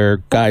game where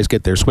guys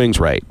get their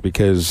swings right,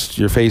 because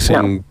you're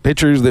facing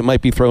pitchers that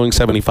might be throwing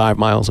 75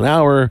 miles an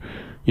hour,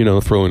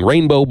 throwing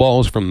rainbow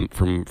balls from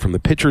the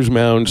pitcher's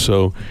mound.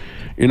 So,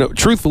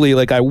 truthfully,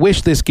 like, I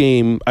wish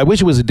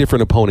it was a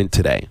different opponent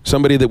today.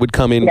 Somebody that would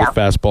come in with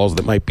fastballs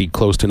that might be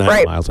close to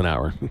 90 miles an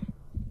hour.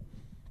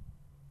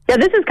 Yeah,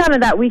 this is kind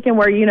of that weekend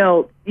where,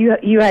 you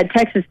had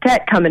Texas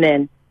Tech coming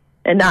in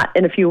and not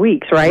in a few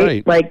weeks,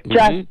 right? Like,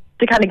 just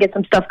to kind of get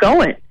some stuff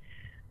going.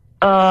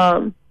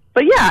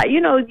 But yeah,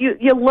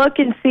 you look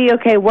and see,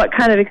 okay, what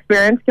kind of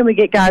experience can we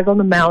get guys on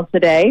the mound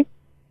today?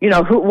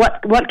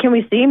 What can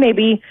we see?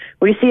 Maybe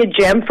we see a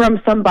gem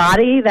from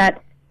somebody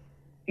that,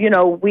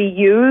 we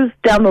use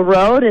down the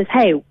road as,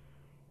 hey,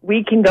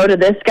 we can go to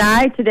this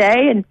guy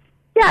today. And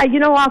yeah,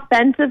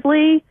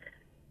 offensively,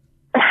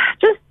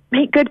 just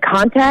make good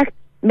contact,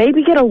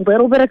 maybe get a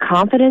little bit of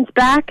confidence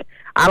back.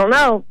 I don't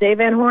know. Dave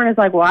Van Horn is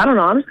like, well, I don't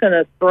know. I'm just going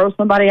to throw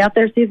somebody out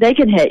there, see if they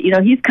can hit.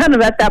 He's kind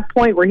of at that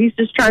point where he's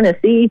just trying to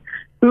see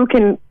who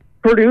can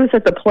produce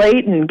at the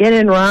plate and get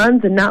in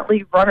runs and not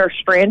leave runners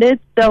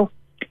stranded. So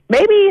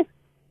maybe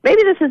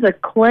this is a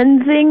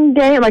cleansing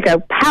game, like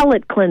a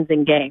palate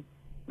cleansing game,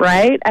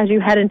 right, as you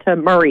head into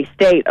Murray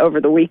State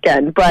over the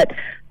weekend. But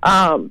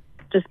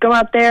just go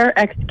out there,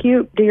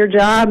 execute, do your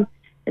job,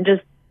 and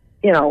just,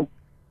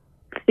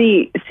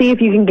 see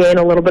if you can gain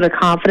a little bit of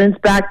confidence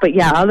back. But,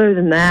 yeah, other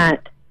than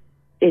that,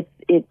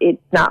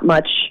 it's not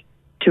much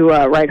to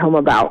write home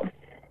about.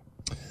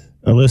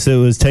 Alyssa, it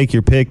was take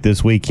your pick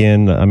this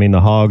weekend. I mean, the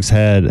Hogs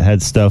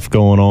had stuff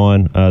going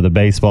on. The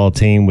baseball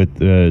team with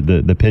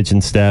the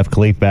pitching staff,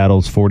 Khalif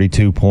Battles,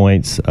 42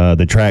 points.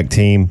 The track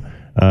team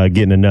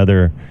getting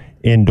another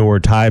indoor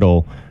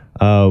title.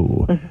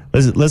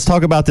 Let's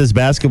talk about this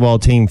basketball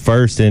team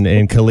first and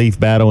Khalif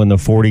Battle in the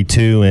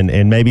 42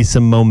 and maybe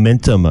some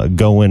momentum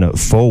going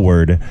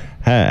forward.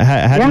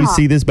 How do you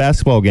see this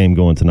basketball game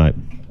going tonight?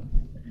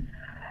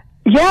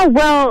 Yeah,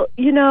 well,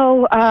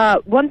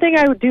 one thing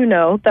I do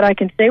know that I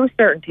can say with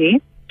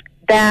certainty,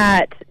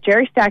 that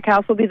Jerry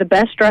Stackhouse will be the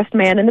best-dressed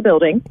man in the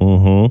building.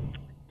 Mm-hmm.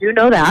 You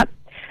know that.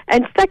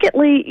 And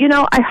secondly,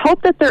 I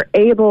hope that they're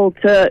able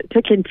to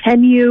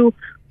continue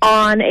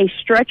on a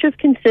stretch of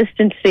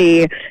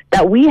consistency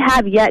that we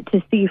have yet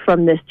to see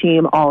from this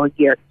team all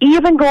year.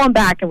 Even going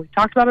back, and we've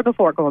talked about it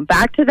before, going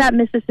back to that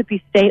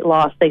Mississippi State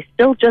loss, they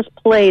still just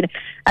played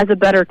as a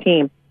better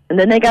team. And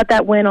then they got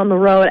that win on the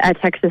road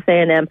at Texas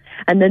A&M,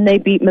 and then they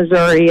beat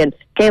Missouri, and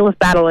Caleb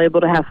Battle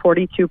able to have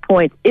 42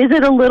 points. Is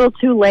it a little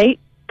too late?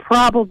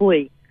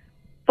 Probably.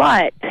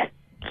 But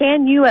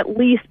can you at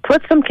least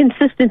put some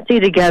consistency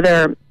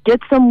together, get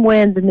some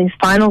wins in these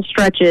final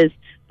stretches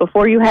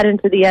before you head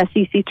into the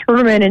SEC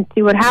tournament and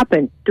see what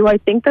happens? Do I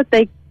think that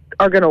they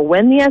are going to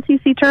win the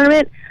SEC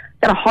tournament?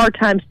 Got a hard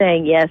time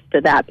saying yes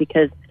to that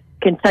because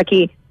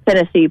Kentucky,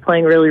 Tennessee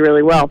playing really,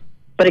 really well.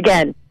 But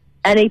again,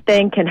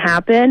 anything can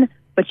happen,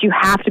 but you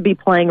have to be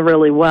playing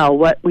really well.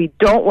 What we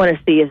don't want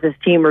to see is this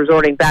team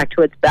resorting back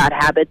to its bad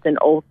habits and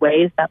old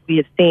ways that we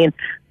have seen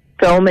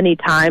so many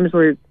times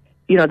where,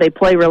 they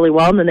play really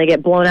well and then they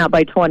get blown out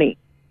by 20.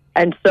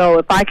 And so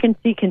if I can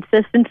see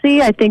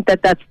consistency, I think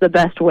that that's the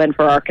best win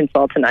for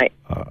Arkansas tonight.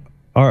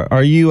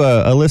 Are you,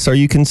 Alyssa, are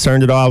you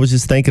concerned at all? I was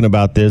just thinking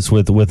about this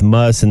with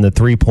Muss and the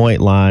three-point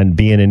line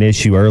being an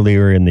issue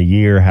earlier in the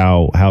year,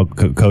 how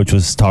Coach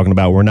was talking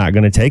about we're not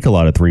going to take a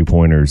lot of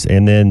three-pointers.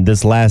 And then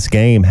this last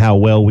game, how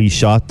well we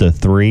shot the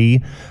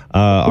three.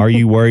 Are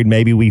you worried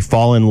maybe we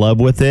fall in love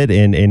with it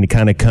and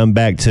kind of come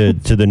back to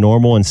the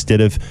normal instead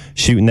of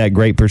shooting that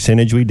great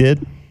percentage we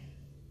did?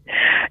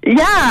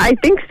 Yeah, I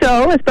think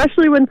so,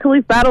 especially when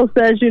Khalif Battle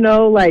says,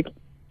 the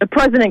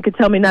president could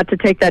tell me not to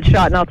take that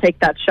shot, and I'll take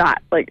that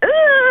shot.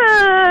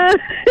 I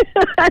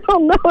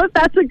don't know if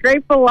that's a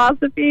great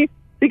philosophy,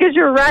 because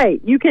you're right.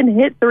 You can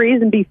hit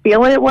threes and be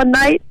feeling it one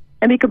night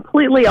and be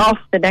completely off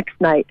the next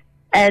night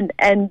and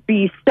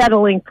be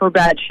settling for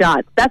bad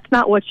shots. That's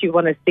not what you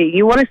want to see.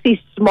 You want to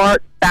see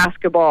smart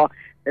basketball.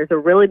 There's a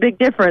really big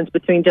difference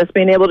between just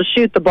being able to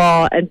shoot the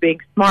ball and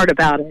being smart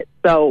about it.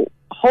 So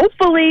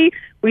hopefully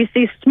we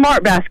see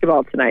smart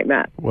basketball tonight,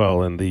 Matt.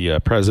 Well, and the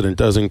president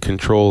doesn't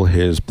control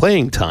his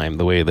playing time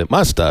the way that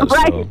Muss does.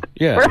 Right. So,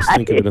 just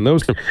think of it in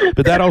those terms.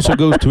 But that also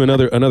goes to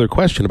another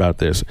question about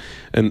this.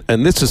 And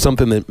this is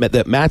something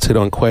that Matt's hit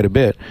on quite a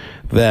bit,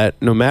 that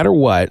no matter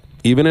what,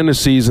 even in a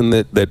season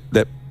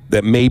that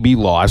may be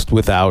lost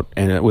without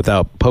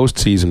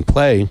postseason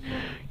play,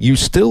 you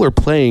still are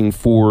playing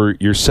for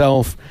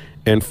yourself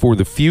and for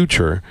the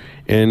future.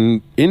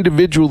 And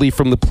individually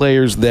from the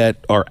players that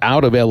are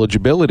out of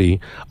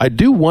eligibility, I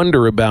do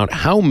wonder about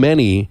how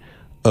many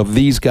of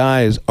these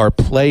guys are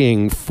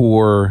playing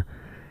for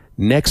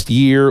next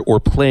year or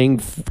playing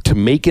to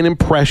make an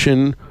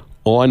impression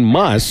on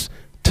Muss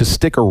to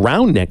stick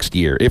around next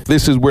year if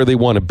this is where they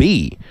want to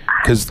be.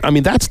 Because,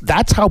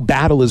 that's how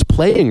Battle is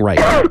playing right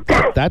now.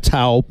 That's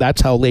how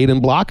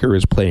Layden Blocker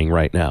is playing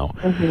right now.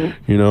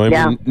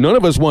 Mm-hmm. None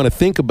of us want to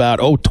think about,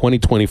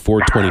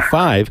 2024,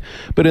 25,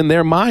 but in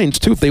their minds,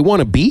 too, if they want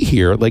to be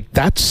here,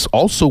 that's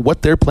also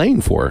what they're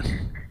playing for.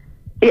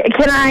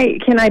 Can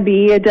I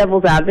be a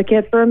devil's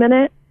advocate for a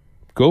minute?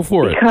 Go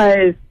for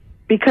it.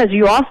 Because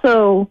you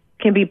also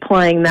can be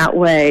playing that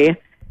way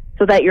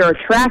so that you're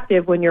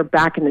attractive when you're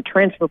back in the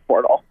transfer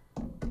portal.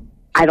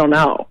 I don't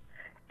know.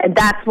 And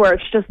that's where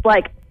it's just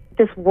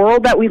this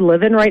world that we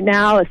live in right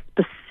now, is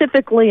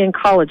specifically in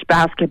college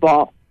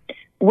basketball,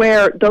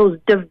 where those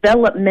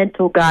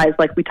developmental guys,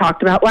 like we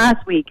talked about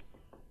last week,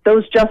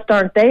 those just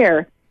aren't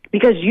there,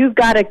 because you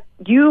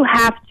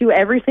have to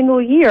every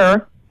single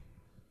year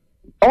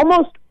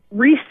almost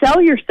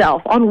resell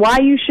yourself on why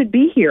you should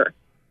be here.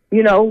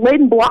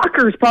 Layden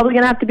Blocker is probably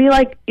going to have to be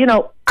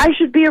I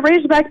should be a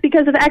Razorback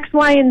because of X,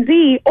 Y, and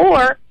Z,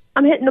 or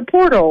I'm hitting the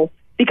portal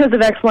because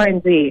of X, Y,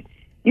 and Z.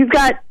 You've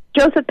got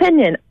Joseph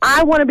Pinion.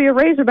 I want to be a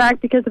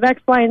Razorback because of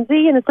X, Y, and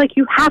Z, and it's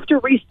you have to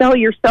resell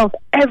yourself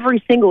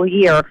every single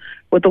year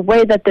with the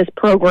way that this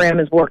program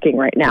is working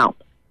right now.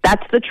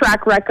 That's the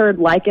track record,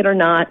 like it or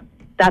not.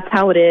 That's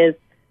how it is.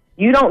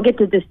 You don't get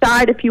to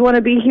decide if you want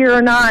to be here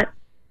or not.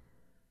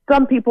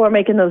 Some people are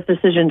making those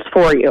decisions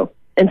for you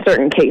in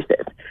certain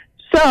cases.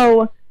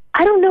 So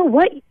I don't know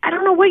what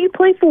you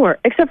play for,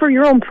 except for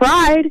your own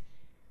pride,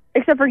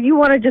 except for you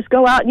want to just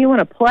go out and you want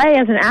to play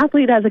as an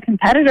athlete, as a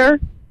competitor.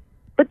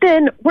 But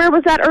then where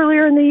was that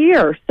earlier in the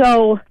year?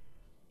 So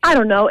I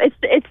don't know.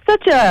 It's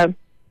such a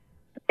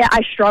 –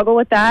 I struggle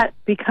with that,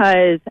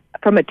 because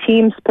from a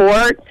team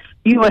sport,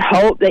 you would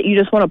hope that you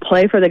just want to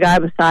play for the guy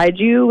beside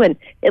you, and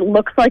it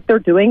looks like they're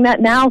doing that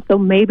now, so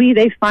maybe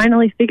they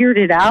finally figured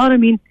it out.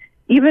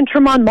 Even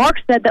Tremont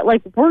Marks said that,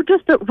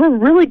 we're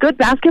really good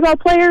basketball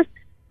players,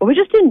 but we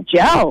just didn't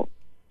gel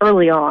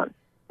early on.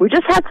 We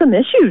just had some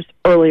issues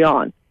early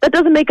on. That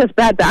doesn't make us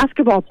bad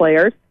basketball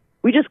players.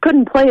 We just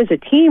couldn't play as a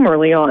team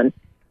early on.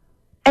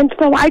 And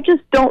so I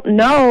just don't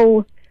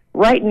know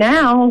right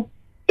now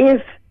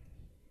if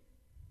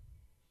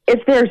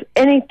there's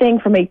anything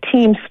from a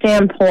team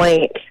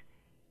standpoint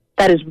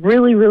that is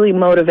really, really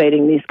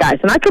motivating these guys.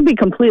 And I could be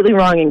completely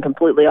wrong and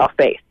completely off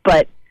base,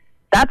 but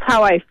that's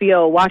how I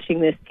feel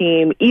watching this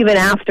team, even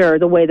after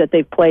the way that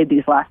they've played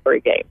these last three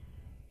games.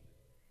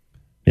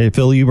 Hey,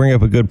 Phil, you bring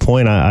up a good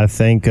point. I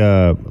think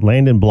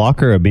Landon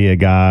Blocker would be a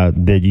guy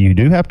that you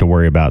do have to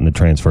worry about in the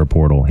transfer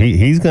portal.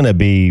 He's going to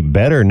be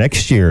better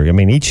next year. I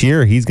mean, each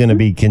year he's going to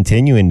be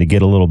continuing to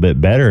get a little bit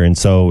better. And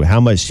so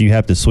how much do you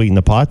have to sweeten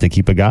the pot to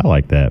keep a guy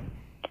like that?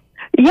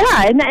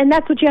 Yeah, and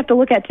that's what you have to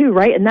look at too,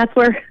 right? And that's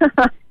where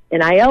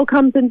NIL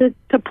comes into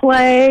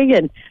play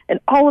and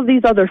all of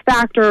these other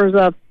factors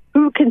of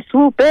who can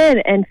swoop in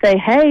and say,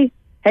 hey,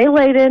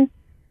 Landon,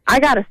 I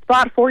got a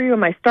spot for you in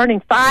my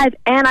starting five,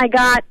 and I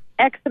got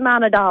X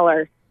amount of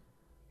dollars.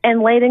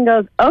 And Layden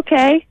goes,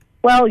 okay,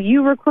 well,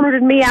 you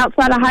recruited me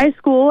outside of high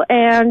school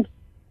and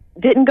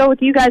didn't go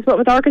with you guys, but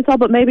with Arkansas,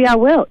 but maybe I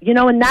will.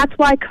 And that's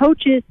why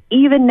coaches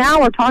even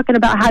now are talking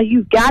about how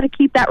you've got to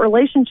keep that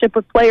relationship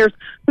with players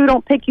who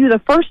don't pick you the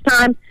first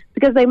time,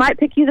 because they might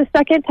pick you the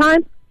second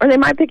time or they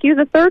might pick you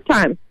the third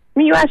time. I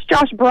mean, you asked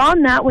Josh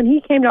Braun that when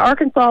he came to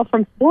Arkansas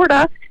from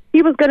Florida.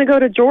 He was going to go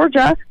to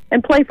Georgia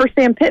and play for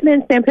Sam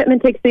Pittman. Sam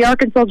Pittman takes the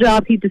Arkansas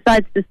job. He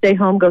decides to stay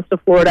home, goes to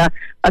Florida.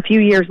 A few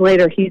years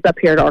later, he's up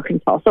here at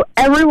Arkansas. So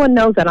everyone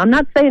knows that. I'm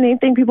not saying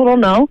anything people don't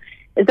know,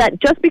 is that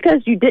just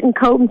because you didn't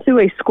come to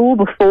a school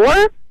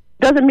before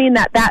doesn't mean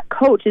that that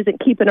coach isn't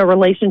keeping a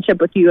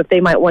relationship with you if they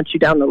might want you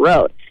down the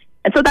road.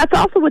 And so that's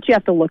also what you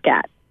have to look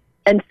at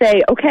and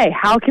say, okay,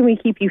 how can we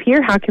keep you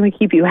here? How can we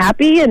keep you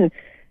happy? And,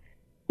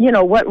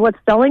 what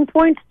selling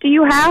points do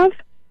you have?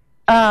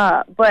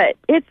 But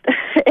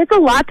it's a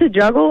lot to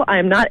juggle.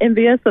 I'm not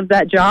envious of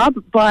that job,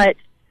 but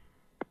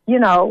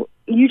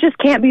you just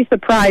can't be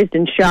surprised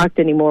and shocked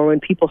anymore when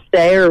people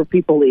stay or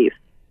people leave.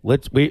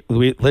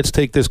 Let's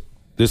take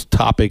this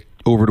topic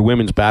over to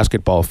women's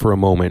basketball for a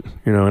moment.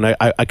 And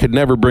I could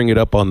never bring it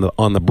up on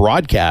the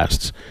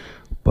broadcasts,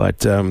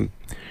 but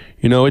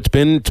it's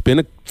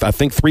been I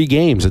think 3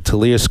 games that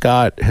Talia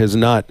Scott has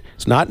not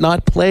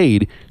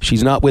played.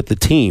 She's not with the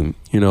team,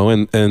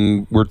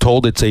 and we're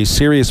told it's a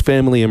serious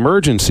family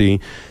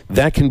emergency.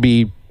 That can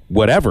be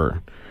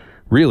whatever,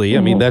 really. Mm-hmm.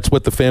 I mean, that's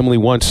what the family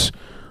wants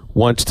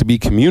to be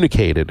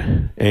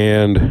communicated.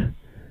 And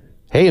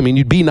hey, I mean,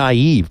 you'd be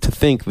naive to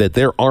think that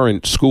there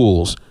aren't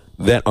schools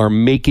that are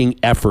making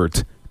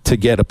effort to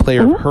get a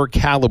player of her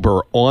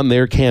caliber on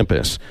their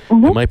campus. They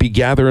might be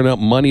gathering up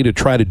money to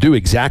try to do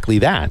exactly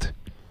that.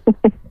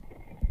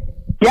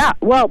 Yeah,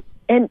 well,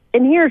 and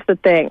here's the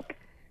thing,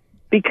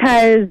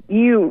 because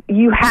you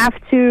have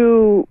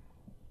to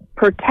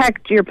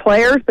protect your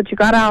players, but you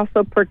got to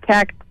also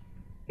protect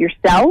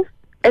yourself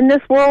in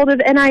this world of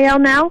NIL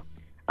now,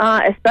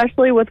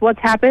 especially with what's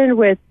happened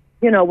with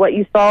what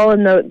you saw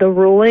in the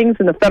rulings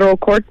in the federal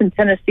courts in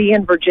Tennessee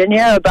and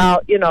Virginia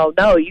about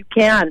no, you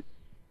can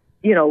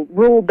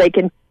rule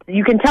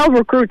you can tell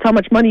recruits how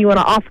much money you want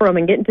to offer them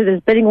and get into this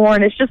bidding war,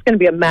 and it's just going to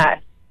be a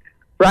mess,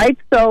 right?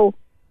 So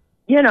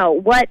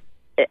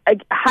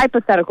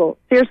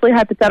seriously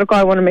hypothetical,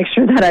 I want to make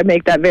sure that I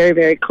make that very,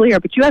 very clear,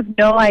 but you have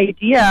no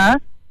idea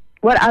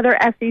what other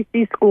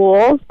SEC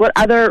schools, what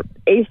other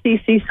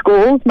ACC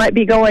schools might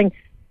be going,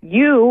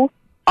 you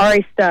are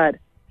a stud,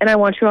 and I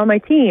want you on my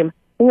team.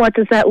 What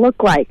does that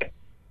look like?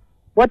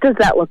 What does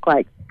that look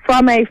like?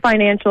 From a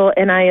financial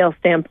NIL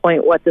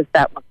standpoint, what does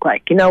that look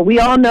like? We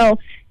all know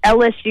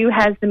LSU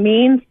has the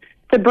means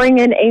to bring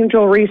in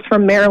Angel Reese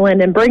from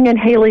Maryland and bring in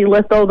Haley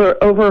Lithover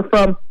over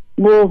from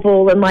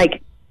Louisville, and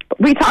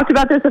we talked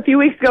about this a few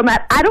weeks ago,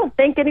 Matt. I don't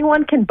think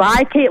anyone can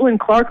buy Caitlin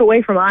Clark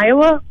away from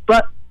Iowa,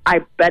 but I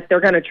bet they're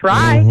going to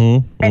try.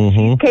 And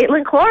she's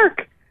Caitlin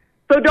Clark.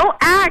 So don't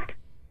act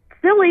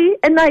silly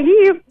and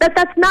naive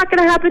that's not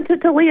going to happen to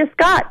Talia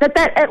Scott,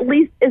 that at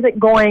least isn't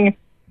going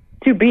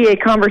to be a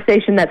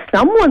conversation that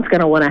someone's going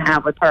to want to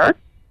have with her.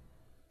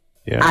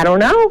 Yeah. I don't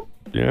know.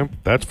 Yeah,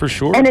 that's for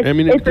sure. And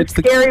it's a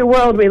scary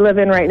world we live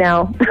in right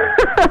now.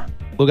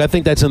 Look, I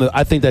think that's in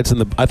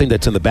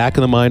the back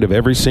of the mind of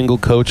every single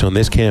coach on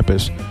this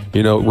campus.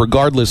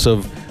 Regardless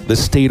of the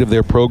state of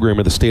their program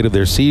or the state of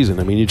their season.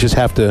 I mean, you just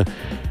have to,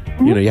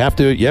 you have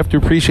to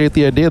appreciate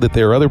the idea that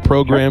there are other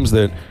programs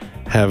that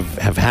have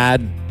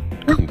had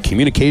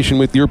communication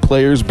with your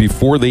players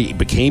before they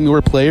became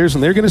your players,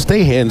 and they're going to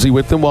stay handsy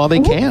with them while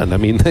they can. I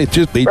mean, they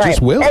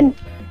just will.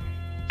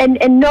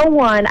 And no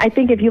one, I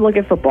think, if you look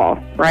at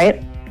football,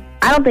 right?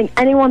 I don't think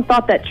anyone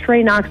thought that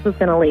Trey Knox was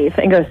going to leave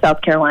and go to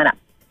South Carolina.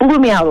 Blew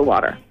me out of the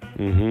water.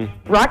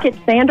 Rocket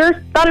Sanders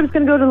thought he was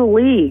going to go to the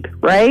league,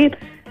 right?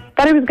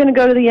 Thought he was going to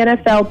go to the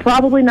NFL.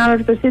 Probably not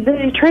after the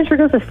season. He transfer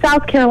goes to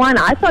South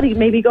Carolina. I thought he'd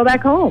maybe go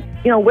back home.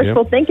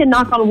 Wishful thinking,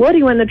 knock on wood,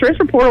 he went in the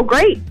transfer portal.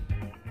 Great.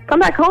 Come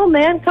back home,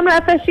 man. Come to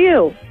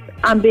FSU.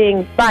 I'm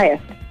being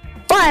biased.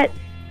 But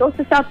goes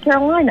to South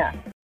Carolina.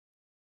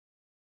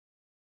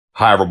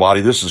 Hi,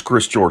 everybody. This is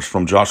Chris George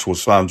from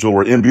Joshua's Fine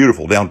Jewelry in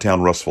beautiful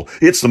downtown Russellville.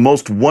 It's the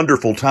most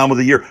wonderful time of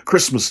the year.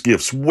 Christmas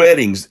gifts,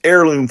 weddings,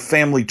 heirloom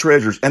family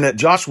treasures. And at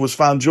Joshua's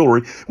Fine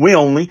Jewelry, we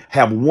only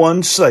have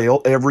one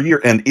sale every year,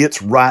 and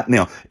it's right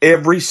now.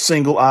 Every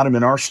single item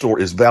in our store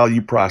is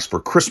value priced for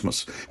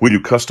Christmas. We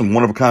do custom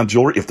one-of-a-kind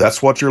jewelry. If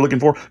that's what you're looking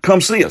for, come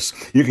see us.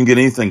 You can get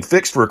anything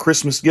fixed for a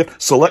Christmas gift.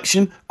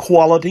 Selection,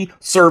 quality,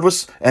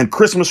 service, and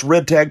Christmas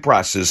red tag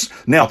prices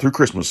now through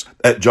Christmas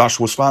at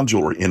Joshua's Fine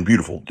Jewelry in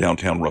beautiful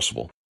downtown Russellville.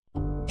 Russellville.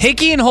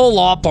 Hickey & Hole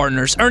Law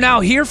Partners are now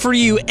here for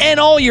you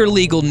and all your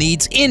legal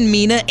needs in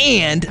Mena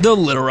and the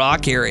Little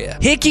Rock area.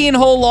 Hickey &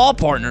 Hole Law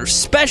Partners,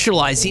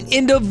 specializing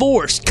in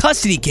divorce,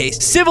 custody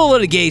case, civil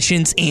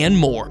litigations, and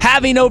more.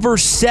 Having over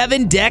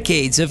 7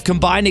 decades of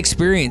combined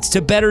experience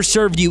to better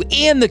serve you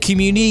and the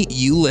community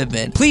you live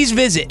in. Please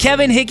visit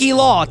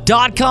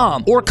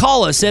kevinhickeylaw.com or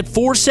call us at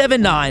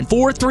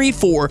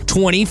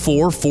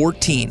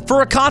 479-434-2414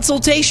 for a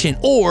consultation,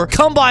 or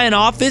come by an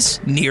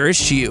office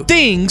nearest you.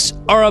 Things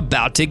are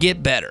about to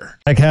get better.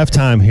 Like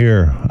halftime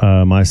here,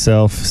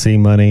 myself,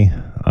 C-Money.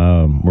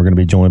 We're going to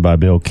be joined by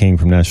Bill King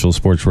from Nashville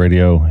Sports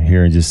Radio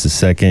here in just a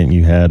second.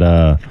 You had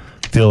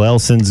Phil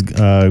Elson's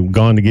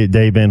gone to get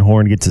Dave Van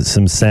Horn to get to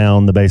some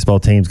sound. The baseball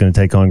team's going to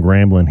take on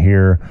Grambling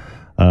here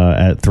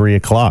at 3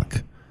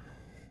 o'clock.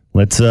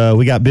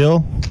 We got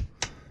Bill.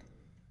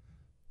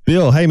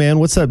 Bill, hey, man,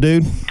 what's up,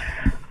 dude?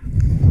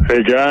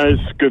 Hey, guys.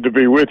 Good to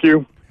be with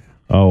you.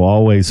 Oh,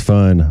 always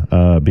fun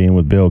being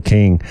with Bill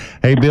King.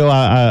 Hey, Bill,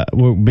 I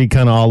will be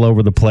kind of all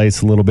over the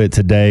place a little bit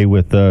today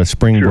with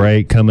spring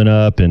break coming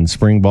up and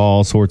spring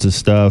ball sorts of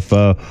stuff.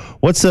 Do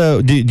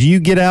you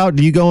get out?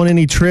 Do you go on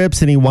any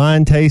trips, any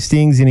wine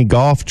tastings, any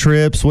golf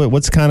trips?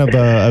 What's kind of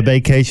a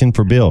vacation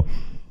for Bill?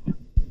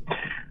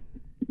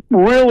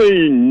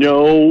 Really,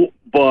 no,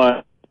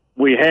 but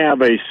we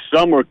have a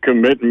summer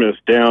commitment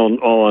down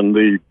on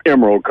the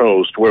Emerald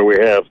Coast where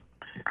we have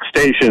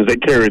stations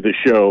that carry the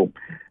show.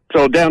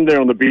 So down there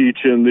on the beach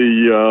in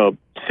the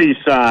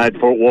Seaside,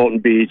 Fort Walton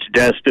Beach,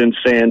 Destin,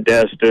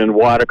 Sandestin,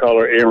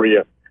 Watercolor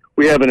area,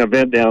 we have an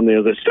event down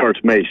there that starts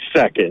May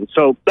 2nd.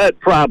 So that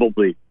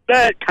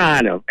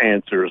kind of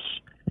answers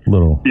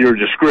your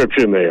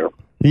description there.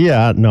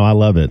 Yeah, no, I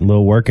love it. A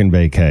little working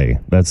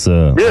vacay. That's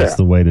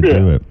the way to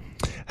do it.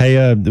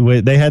 Hey,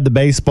 they had the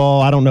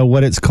baseball, I don't know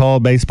what it's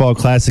called, baseball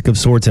classic of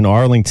sorts in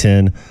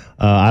Arlington.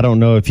 I don't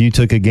know if you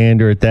took a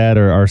gander at that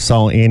or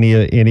saw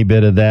any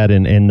bit of that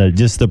and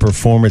just the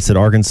performance that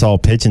Arkansas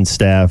pitching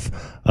staff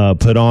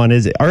put on.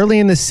 Is it early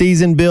in the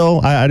season,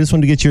 Bill? I just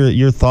wanted to get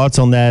your thoughts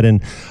on that.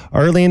 And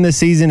early in the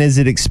season, is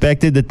it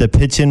expected that the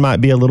pitching might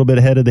be a little bit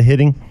ahead of the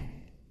hitting?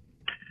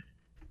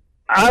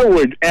 I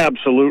would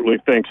absolutely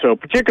think so,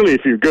 particularly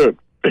if you're good.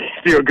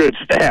 If you're a good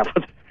staff.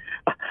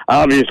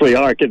 Obviously,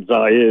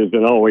 Arkansas is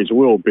and always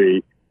will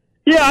be.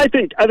 Yeah, I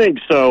think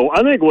so.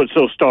 I think what's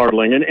so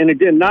startling, and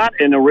again, not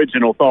an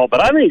original thought,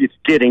 but I think it's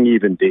getting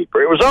even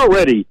deeper. It was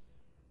already,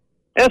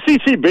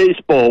 SEC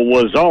baseball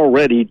was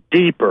already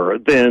deeper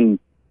than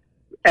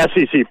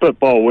SEC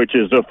football, which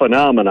is a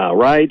phenomenon,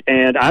 right?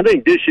 And I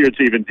think this year it's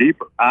even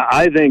deeper.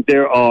 I think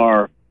there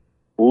are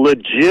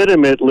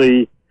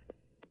legitimately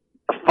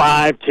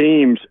 5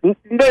 teams.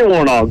 They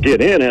won't all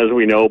get in, as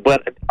we know,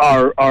 but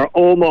are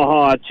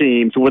Omaha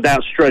teams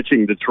without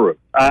stretching the truth.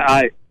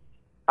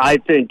 I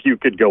think you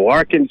could go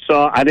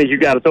Arkansas. I think you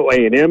got to throw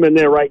A&M in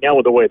there right now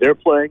with the way they're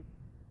playing.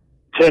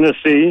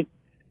 Tennessee,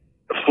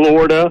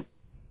 Florida,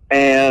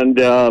 and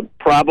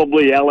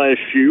probably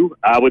LSU.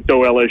 I would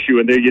throw LSU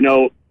in there. You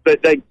know,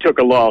 they took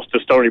a loss to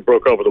Stony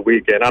Brook over the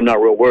weekend. I'm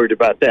not real worried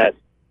about that.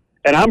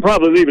 And I'm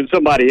probably leaving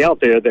somebody out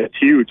there that's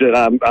huge that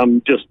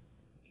I'm just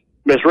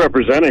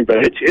misrepresenting, but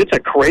it's a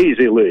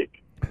crazy league.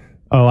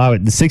 Oh,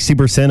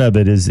 60% of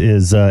it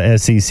is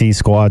SEC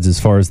squads as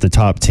far as the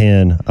top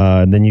 10.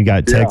 Then you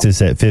got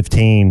Texas at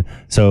 15,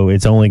 so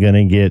it's only going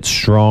to get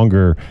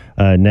stronger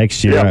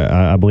next year.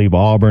 I believe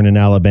Auburn and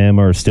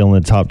Alabama are still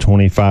in the top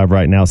 25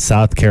 right now.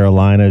 South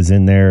Carolina is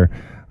in there.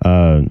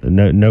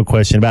 No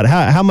question about it.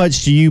 How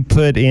much do you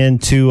put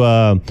into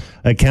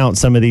account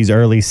some of these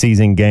early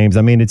season games?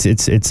 I mean,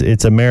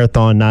 it's a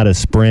marathon, not a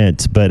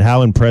sprint. But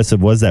how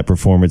impressive was that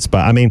performance?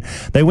 But I mean,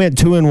 they went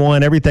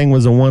 2-1. Everything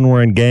was a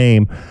one-run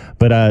game.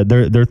 But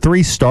their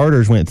 3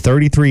 starters went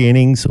 33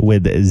 innings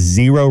with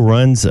 0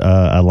 runs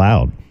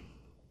allowed.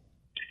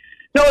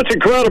 No, it's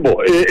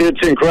incredible.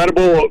 It's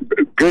incredible.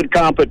 Good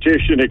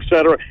competition,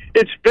 etc.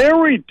 It's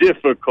very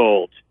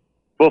difficult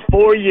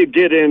before you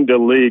get into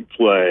league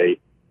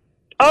play.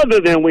 Other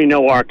than we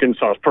know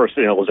Arkansas's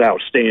personnel is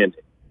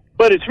outstanding.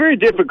 But it's very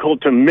difficult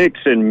to mix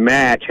and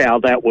match how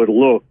that would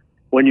look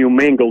when you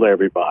mingle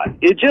everybody.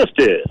 It just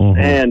is.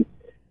 Mm-hmm. And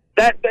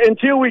that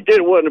until we get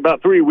in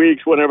about 3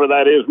 weeks, whenever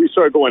that is, we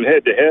start going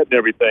head-to-head and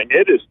everything.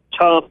 It is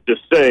tough to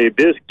say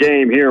this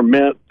game here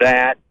meant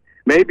that.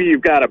 Maybe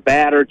you've got a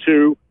bat or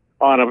two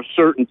on a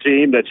certain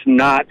team that's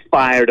not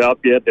fired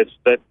up yet,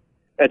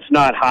 that's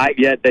not hot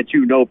yet, that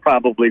you know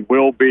probably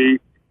will be.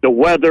 The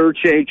weather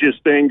changes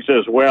things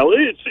as well.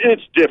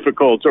 It's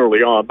difficult early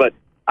on, but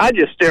I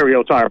just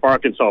stereotype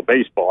Arkansas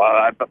baseball.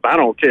 I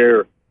don't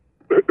care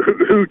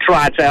who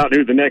trots out and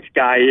who the next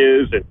guy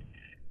is, and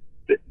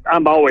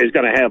I'm always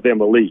going to have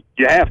them elite.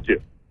 You have to.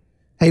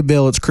 Hey,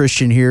 Bill, it's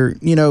Christian here.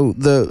 You know,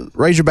 the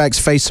Razorbacks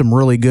face some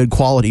really good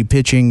quality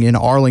pitching in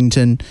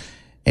Arlington,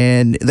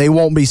 and they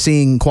won't be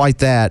seeing quite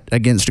that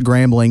against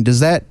Grambling.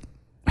 Does that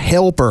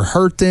help or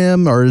hurt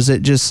them, or is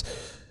it just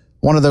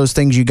one of those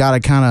things you got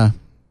to kind of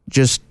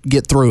just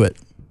get through it?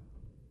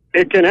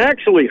 It can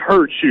actually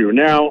hurt you.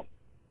 Now,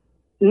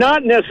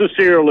 not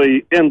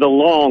necessarily in the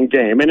long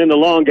game. And in the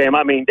long game,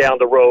 I mean down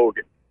the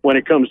road when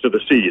it comes to the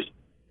season.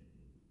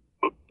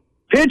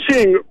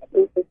 Pitching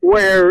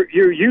where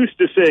you're used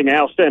to seeing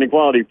outstanding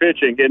quality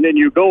pitching, and then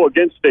you go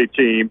against a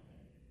team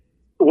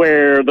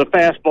where the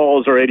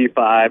fastballs are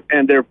 85,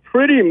 and they're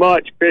pretty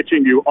much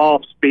pitching you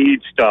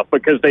off-speed stuff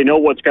because they know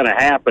what's going to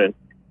happen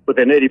with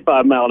an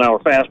 85-mile-an-hour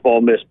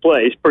fastball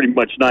misplaced pretty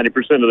much 90%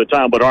 of the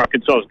time what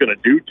Arkansas is going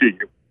to do to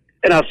you.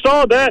 And I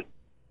saw that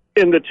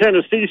in the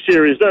Tennessee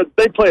series.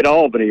 They played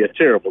Albany, a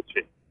terrible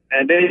team.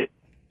 And they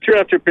pitcher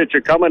after pitcher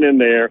coming in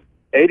there,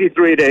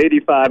 83 to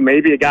 85,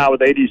 maybe a guy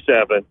with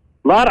 87.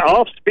 A lot of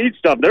off-speed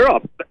stuff. They're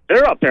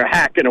up there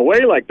hacking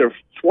away like they're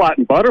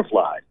swatting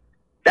butterflies.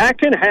 That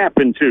can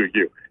happen to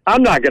you.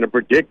 I'm not going to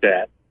predict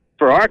that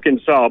for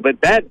Arkansas,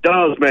 but that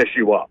does mess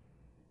you up.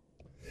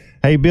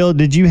 Hey, Bill,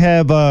 do you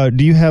have I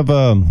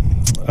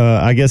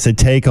guess a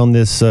take on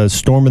this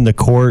storming the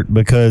court?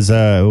 Because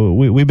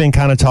we've been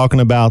kind of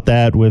talking about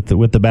that with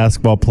the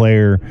basketball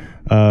player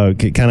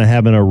kind of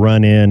having a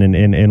run-in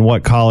and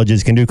what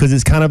colleges can do, because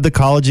it's kind of the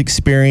college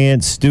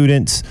experience,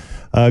 students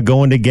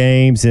going to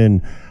games,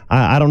 and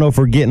I don't know if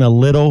we're getting a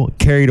little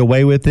carried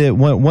away with it.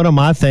 One of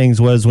my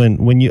things was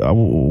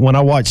when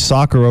I watch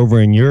soccer over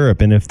in Europe,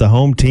 and if the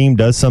home team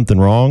does something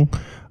wrong,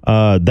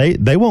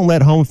 they won't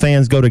let home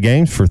fans go to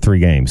games for 3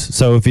 games.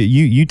 So if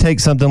you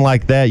take something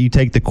like that, you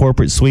take the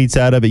corporate suites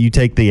out of it, you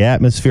take the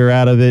atmosphere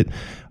out of it,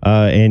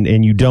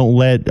 and you don't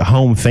let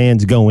home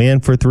fans go in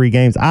for 3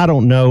 games. I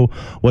don't know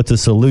what the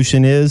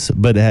solution is,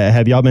 but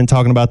have y'all been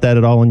talking about that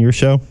at all on your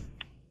show?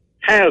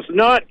 Has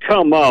not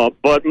come up,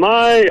 but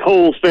my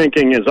whole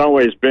thinking has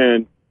always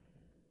been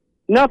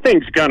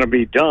nothing's going to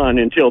be done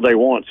until they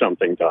want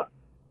something done.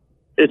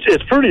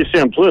 It's pretty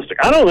simplistic.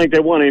 I don't think they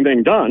want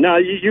anything done. Now,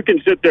 you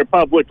can sit there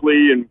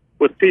publicly and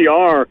with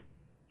PR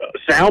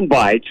sound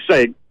bites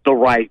say the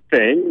right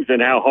things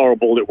and how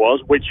horrible it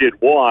was, which it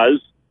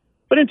was,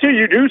 but until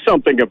you do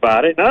something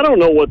about it, and I don't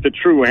know what the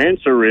true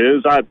answer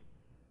is.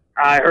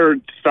 I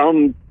heard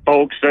some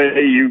folks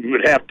say you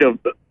would have to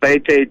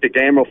vacate the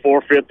game or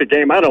forfeit the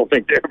game. I don't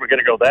think they're ever going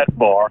to go that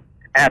far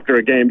after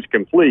a game's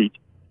complete.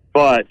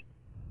 But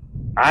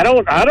I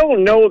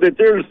don't know that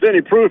there's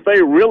any proof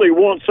they really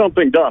want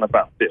something done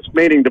about this,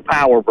 meaning the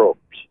power brokers.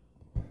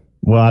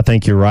 Well, I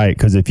think you're right,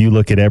 because if you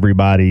look at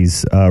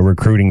everybody's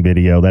recruiting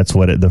video, that's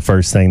what the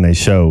first thing they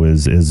show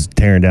is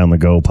tearing down the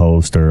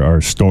goalpost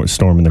or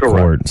storming the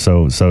court.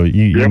 So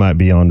you might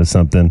be onto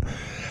something.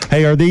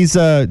 Hey, are these?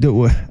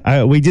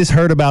 We just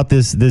heard about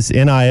this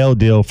NIL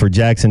deal for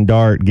Jackson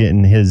Dart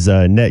getting his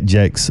net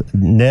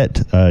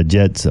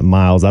jets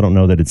miles. I don't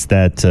know that it's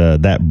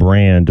that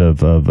brand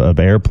of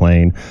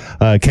airplane.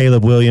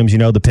 Caleb Williams,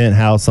 the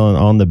penthouse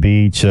on the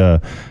beach.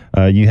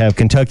 You have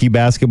Kentucky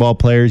basketball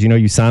players.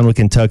 You sign with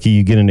Kentucky,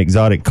 you get an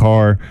exotic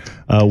car.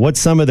 What's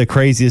some of the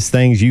craziest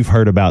things you've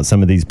heard about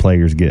some of these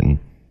players getting?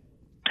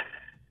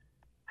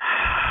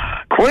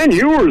 Quinn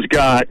Ewers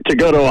got to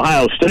go to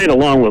Ohio State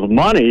along with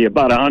money,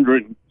 about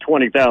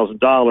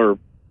 $120,000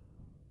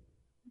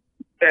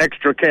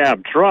 extra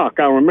cab truck.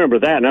 I remember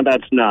that. Now,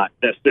 that's not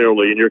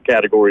necessarily in your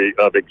category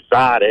of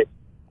exotic.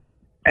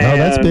 No,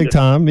 that's big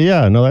time.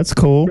 Yeah, no, that's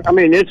cool. I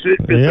mean,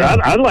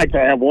 I'd like to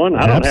have one.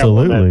 I don't have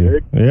one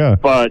that big. Yeah.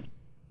 But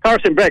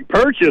Carson Beck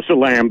purchased a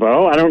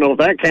Lambo. I don't know if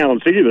that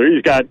counts either.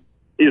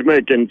 He's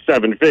making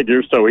 7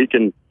 figures, so he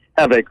can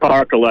have a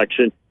car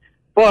collection.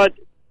 But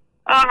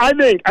I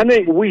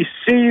think we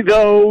see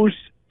those,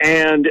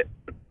 and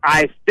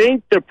I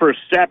think the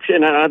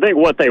perception, and I think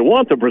what they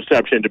want the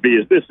perception to be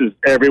is this is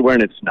everywhere,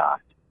 and it's not.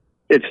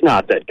 It's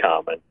not that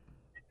common.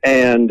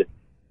 And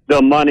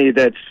the money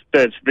that's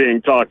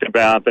being talked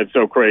about that's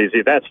so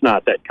crazy, that's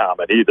not that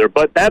common either.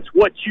 But that's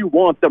what you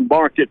want the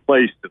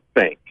marketplace to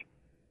think.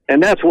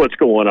 And that's what's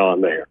going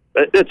on there.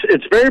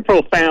 It's very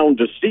profound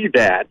to see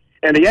that.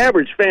 And the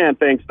average fan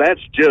thinks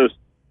that's just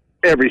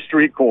every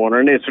street corner,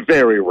 and it's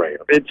very rare.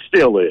 It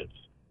still is.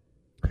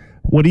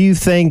 What do you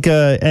think?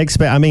 I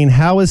mean,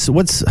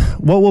 what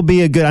will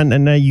be a good? I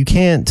know you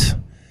can't.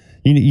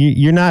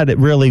 You're not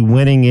really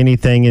winning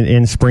anything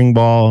in spring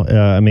ball.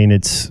 I mean,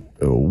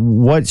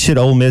 what should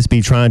Ole Miss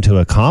be trying to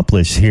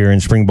accomplish here in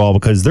spring ball?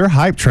 Because their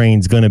hype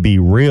train's going to be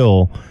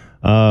real.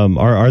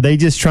 Are they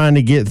just trying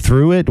to get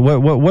through it?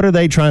 What are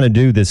they trying to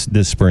do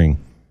this spring?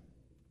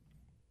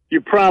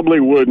 You probably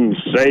wouldn't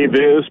say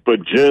this,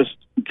 but just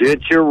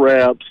get your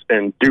reps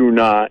and do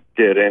not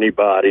get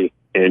anybody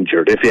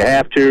injured. If you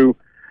have to,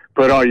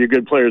 put all your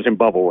good players in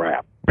bubble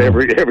wrap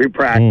every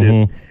practice.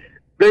 Mm-hmm.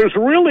 There's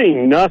really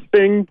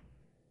nothing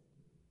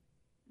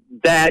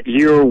that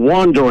you're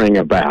wondering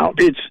about.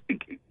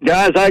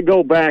 Guys, I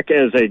go back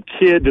as a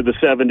kid to the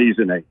 70s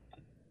and 80s.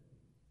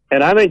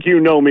 And I think you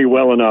know me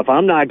well enough.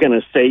 I'm not going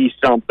to say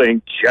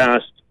something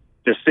just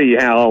to see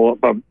how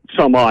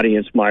some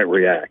audience might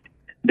react.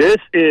 This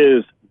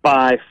is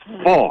by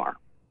far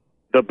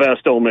the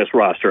best Ole Miss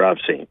roster I've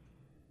seen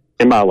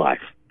in my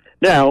life.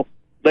 Now,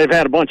 they've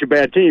had a bunch of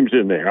bad teams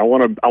in there. I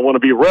want to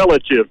be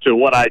relative to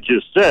what I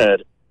just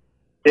said.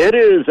 It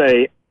is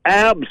a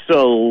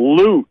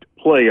absolute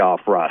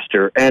playoff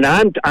roster, and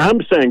I'm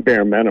saying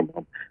bare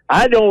minimum.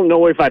 I don't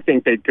know if I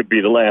think they could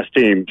be the last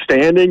team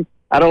standing.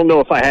 I don't know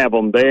if I have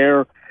them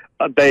there.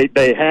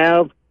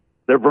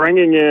 They're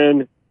bringing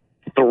in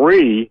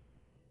 3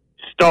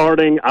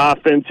 starting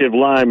offensive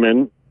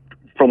linemen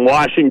from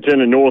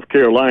Washington and North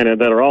Carolina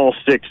that are all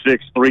 6'6",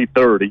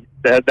 330,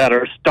 that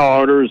are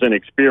starters and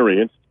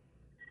experienced.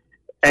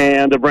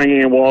 And they're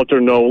bringing in Walter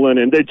Nolan,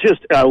 and they're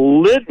just a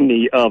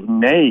litany of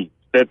names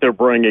that they're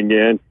bringing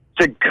in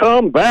to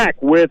come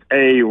back with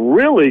a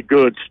really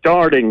good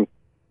starting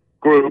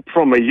group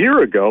from a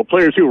year ago,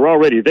 players who were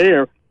already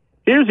there.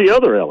 Here's the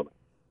other element.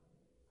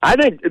 I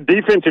think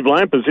defensive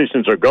line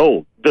positions are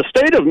gold. The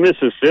state of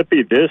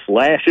Mississippi this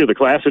last year, the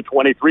class of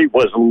 23,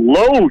 was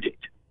loaded.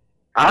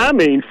 I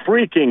mean,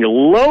 freaking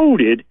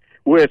loaded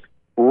with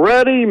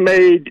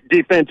ready-made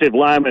defensive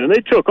linemen, and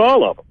they took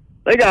all of them.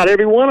 They got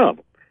every one of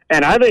them.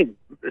 And I think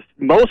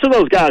most of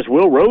those guys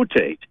will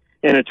rotate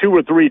in a 2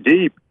 or 3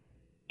 deep.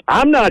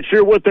 I'm not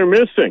sure what they're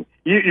missing.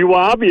 You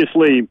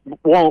obviously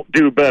won't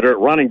do better at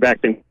running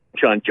back than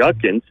Sean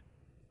Judkins,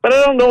 but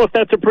I don't know if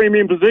that's a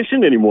premium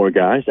position anymore,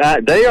 guys.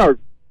 They are.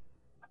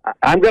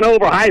 I'm going to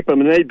overhype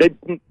them,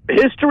 and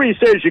history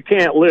says you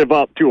can't live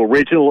up to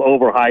original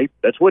overhype.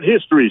 That's what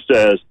history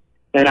says,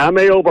 and I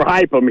may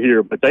overhype them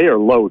here, but they are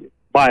loaded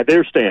by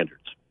their standards.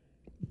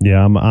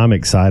 Yeah, I'm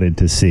excited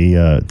to see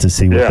what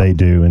they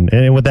do,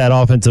 and with that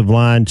offensive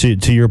line.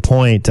 To your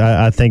point,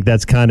 I think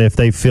that's kind of, if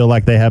they feel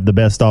like they have the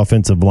best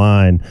offensive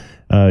line,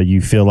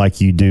 you feel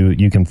like you do.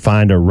 You can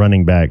find a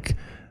running back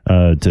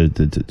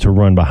to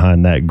run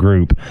behind that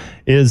group.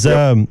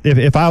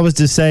 If I was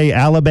to say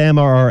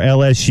Alabama or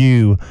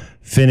LSU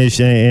finish,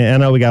 and I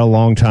know we got a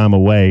long time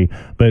away,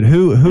 but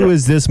who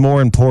is this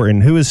more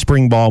important? Who is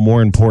spring ball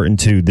more important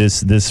to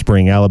this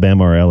spring,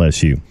 Alabama or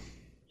LSU?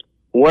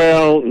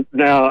 Well,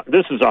 now,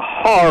 this is a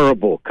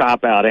horrible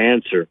cop-out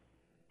answer.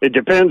 It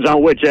depends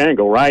on which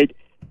angle, right?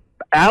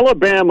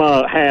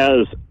 Alabama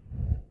has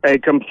a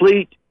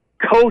complete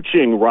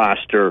coaching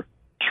roster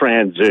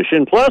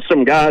transition, plus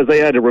some guys they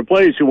had to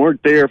replace who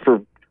weren't there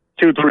for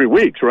 2-3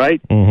 weeks,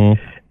 right?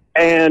 Mm-hmm.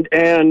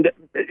 And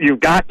you've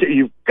got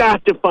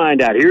to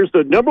find out. Here's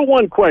the number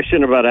one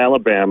question about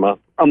Alabama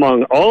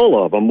among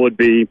all of them would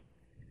be,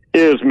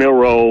 is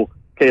Milroe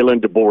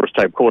Kalen DeBoer's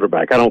type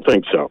quarterback? I don't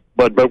think so.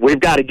 But we've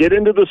got to get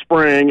into the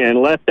spring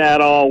and let that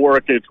all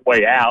work its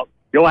way out.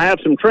 You'll have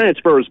some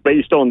transfers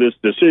based on this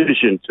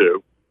decision,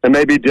 too. And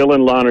maybe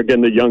Dylan Lonergan,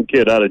 the young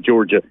kid out of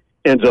Georgia,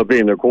 ends up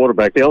being their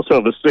quarterback. They also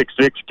have a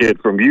 6'6" kid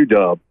from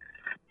UW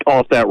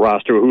off that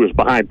roster who is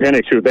behind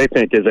Penix, who they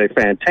think is a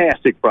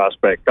fantastic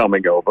prospect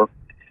coming over.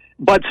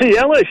 But, see,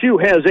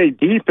 LSU has a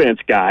defense,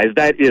 guys,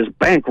 that is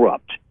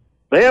bankrupt.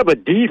 They have a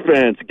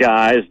defense,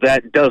 guys,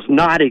 that does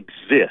not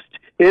exist.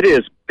 It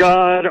is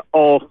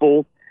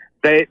god-awful.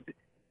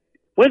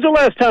 When's the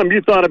last time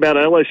you thought about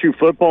LSU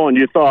football and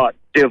you thought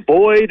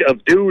devoid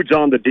of dudes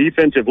on the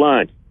defensive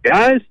line?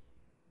 Guys,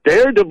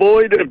 they're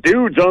devoid of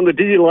dudes on the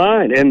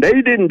D-line, and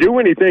they didn't do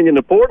anything in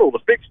the portal to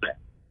fix that.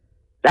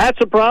 That's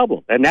a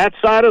problem, and that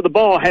side of the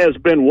ball has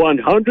been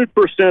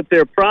 100%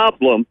 their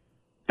problem.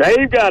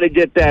 They've got to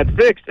get that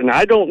fixed, and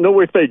I don't know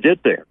if they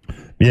get there.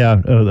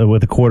 Yeah,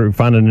 with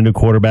finding a new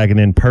quarterback, and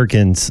then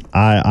Perkins,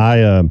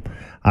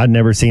 I'd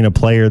never seen a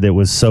player that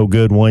was so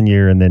good one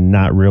year and then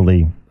not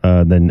really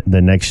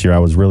the next year. I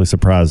was really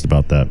surprised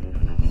about that.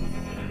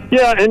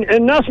 Yeah, and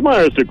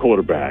Nussmeier's the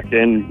quarterback.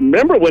 And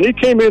remember when he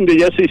came in the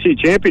SEC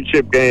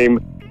championship game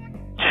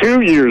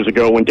 2 years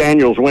ago when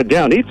Daniels went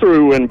down, he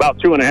threw in about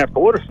 2.5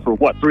 quarters for,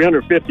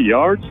 350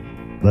 yards?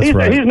 That's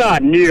right. He's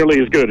not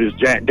nearly as good as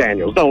Jack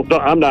Daniels.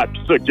 I'm not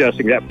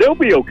suggesting that. They'll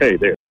be okay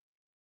there.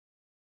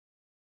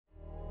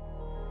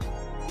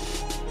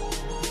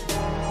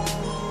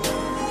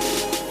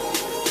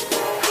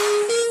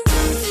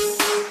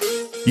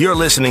 You're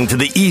listening to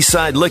the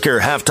Eastside Liquor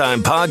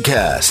Halftime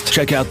Podcast.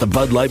 Check out the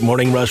Bud Light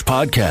Morning Rush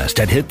Podcast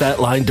at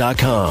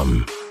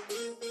hitthatline.com.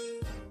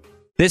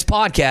 This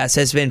podcast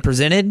has been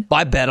presented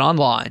by Bet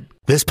Online.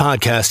 This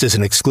podcast is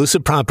an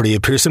exclusive property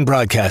of Pearson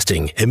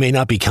Broadcasting. It may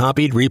not be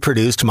copied,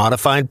 reproduced,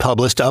 modified,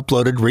 published,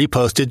 uploaded,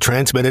 reposted,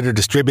 transmitted, or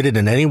distributed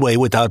in any way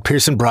without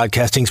Pearson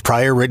Broadcasting's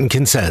prior written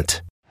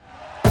consent.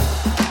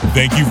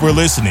 Thank you for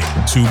listening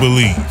to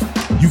Believe.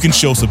 You can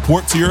show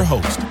support to your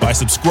host by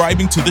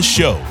subscribing to the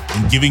show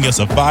and giving us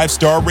a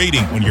 5-star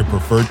rating on your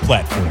preferred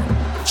platform.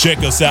 Check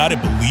us out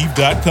at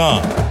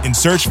Believe.com and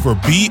search for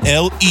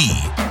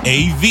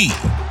BLEAV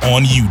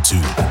on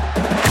YouTube.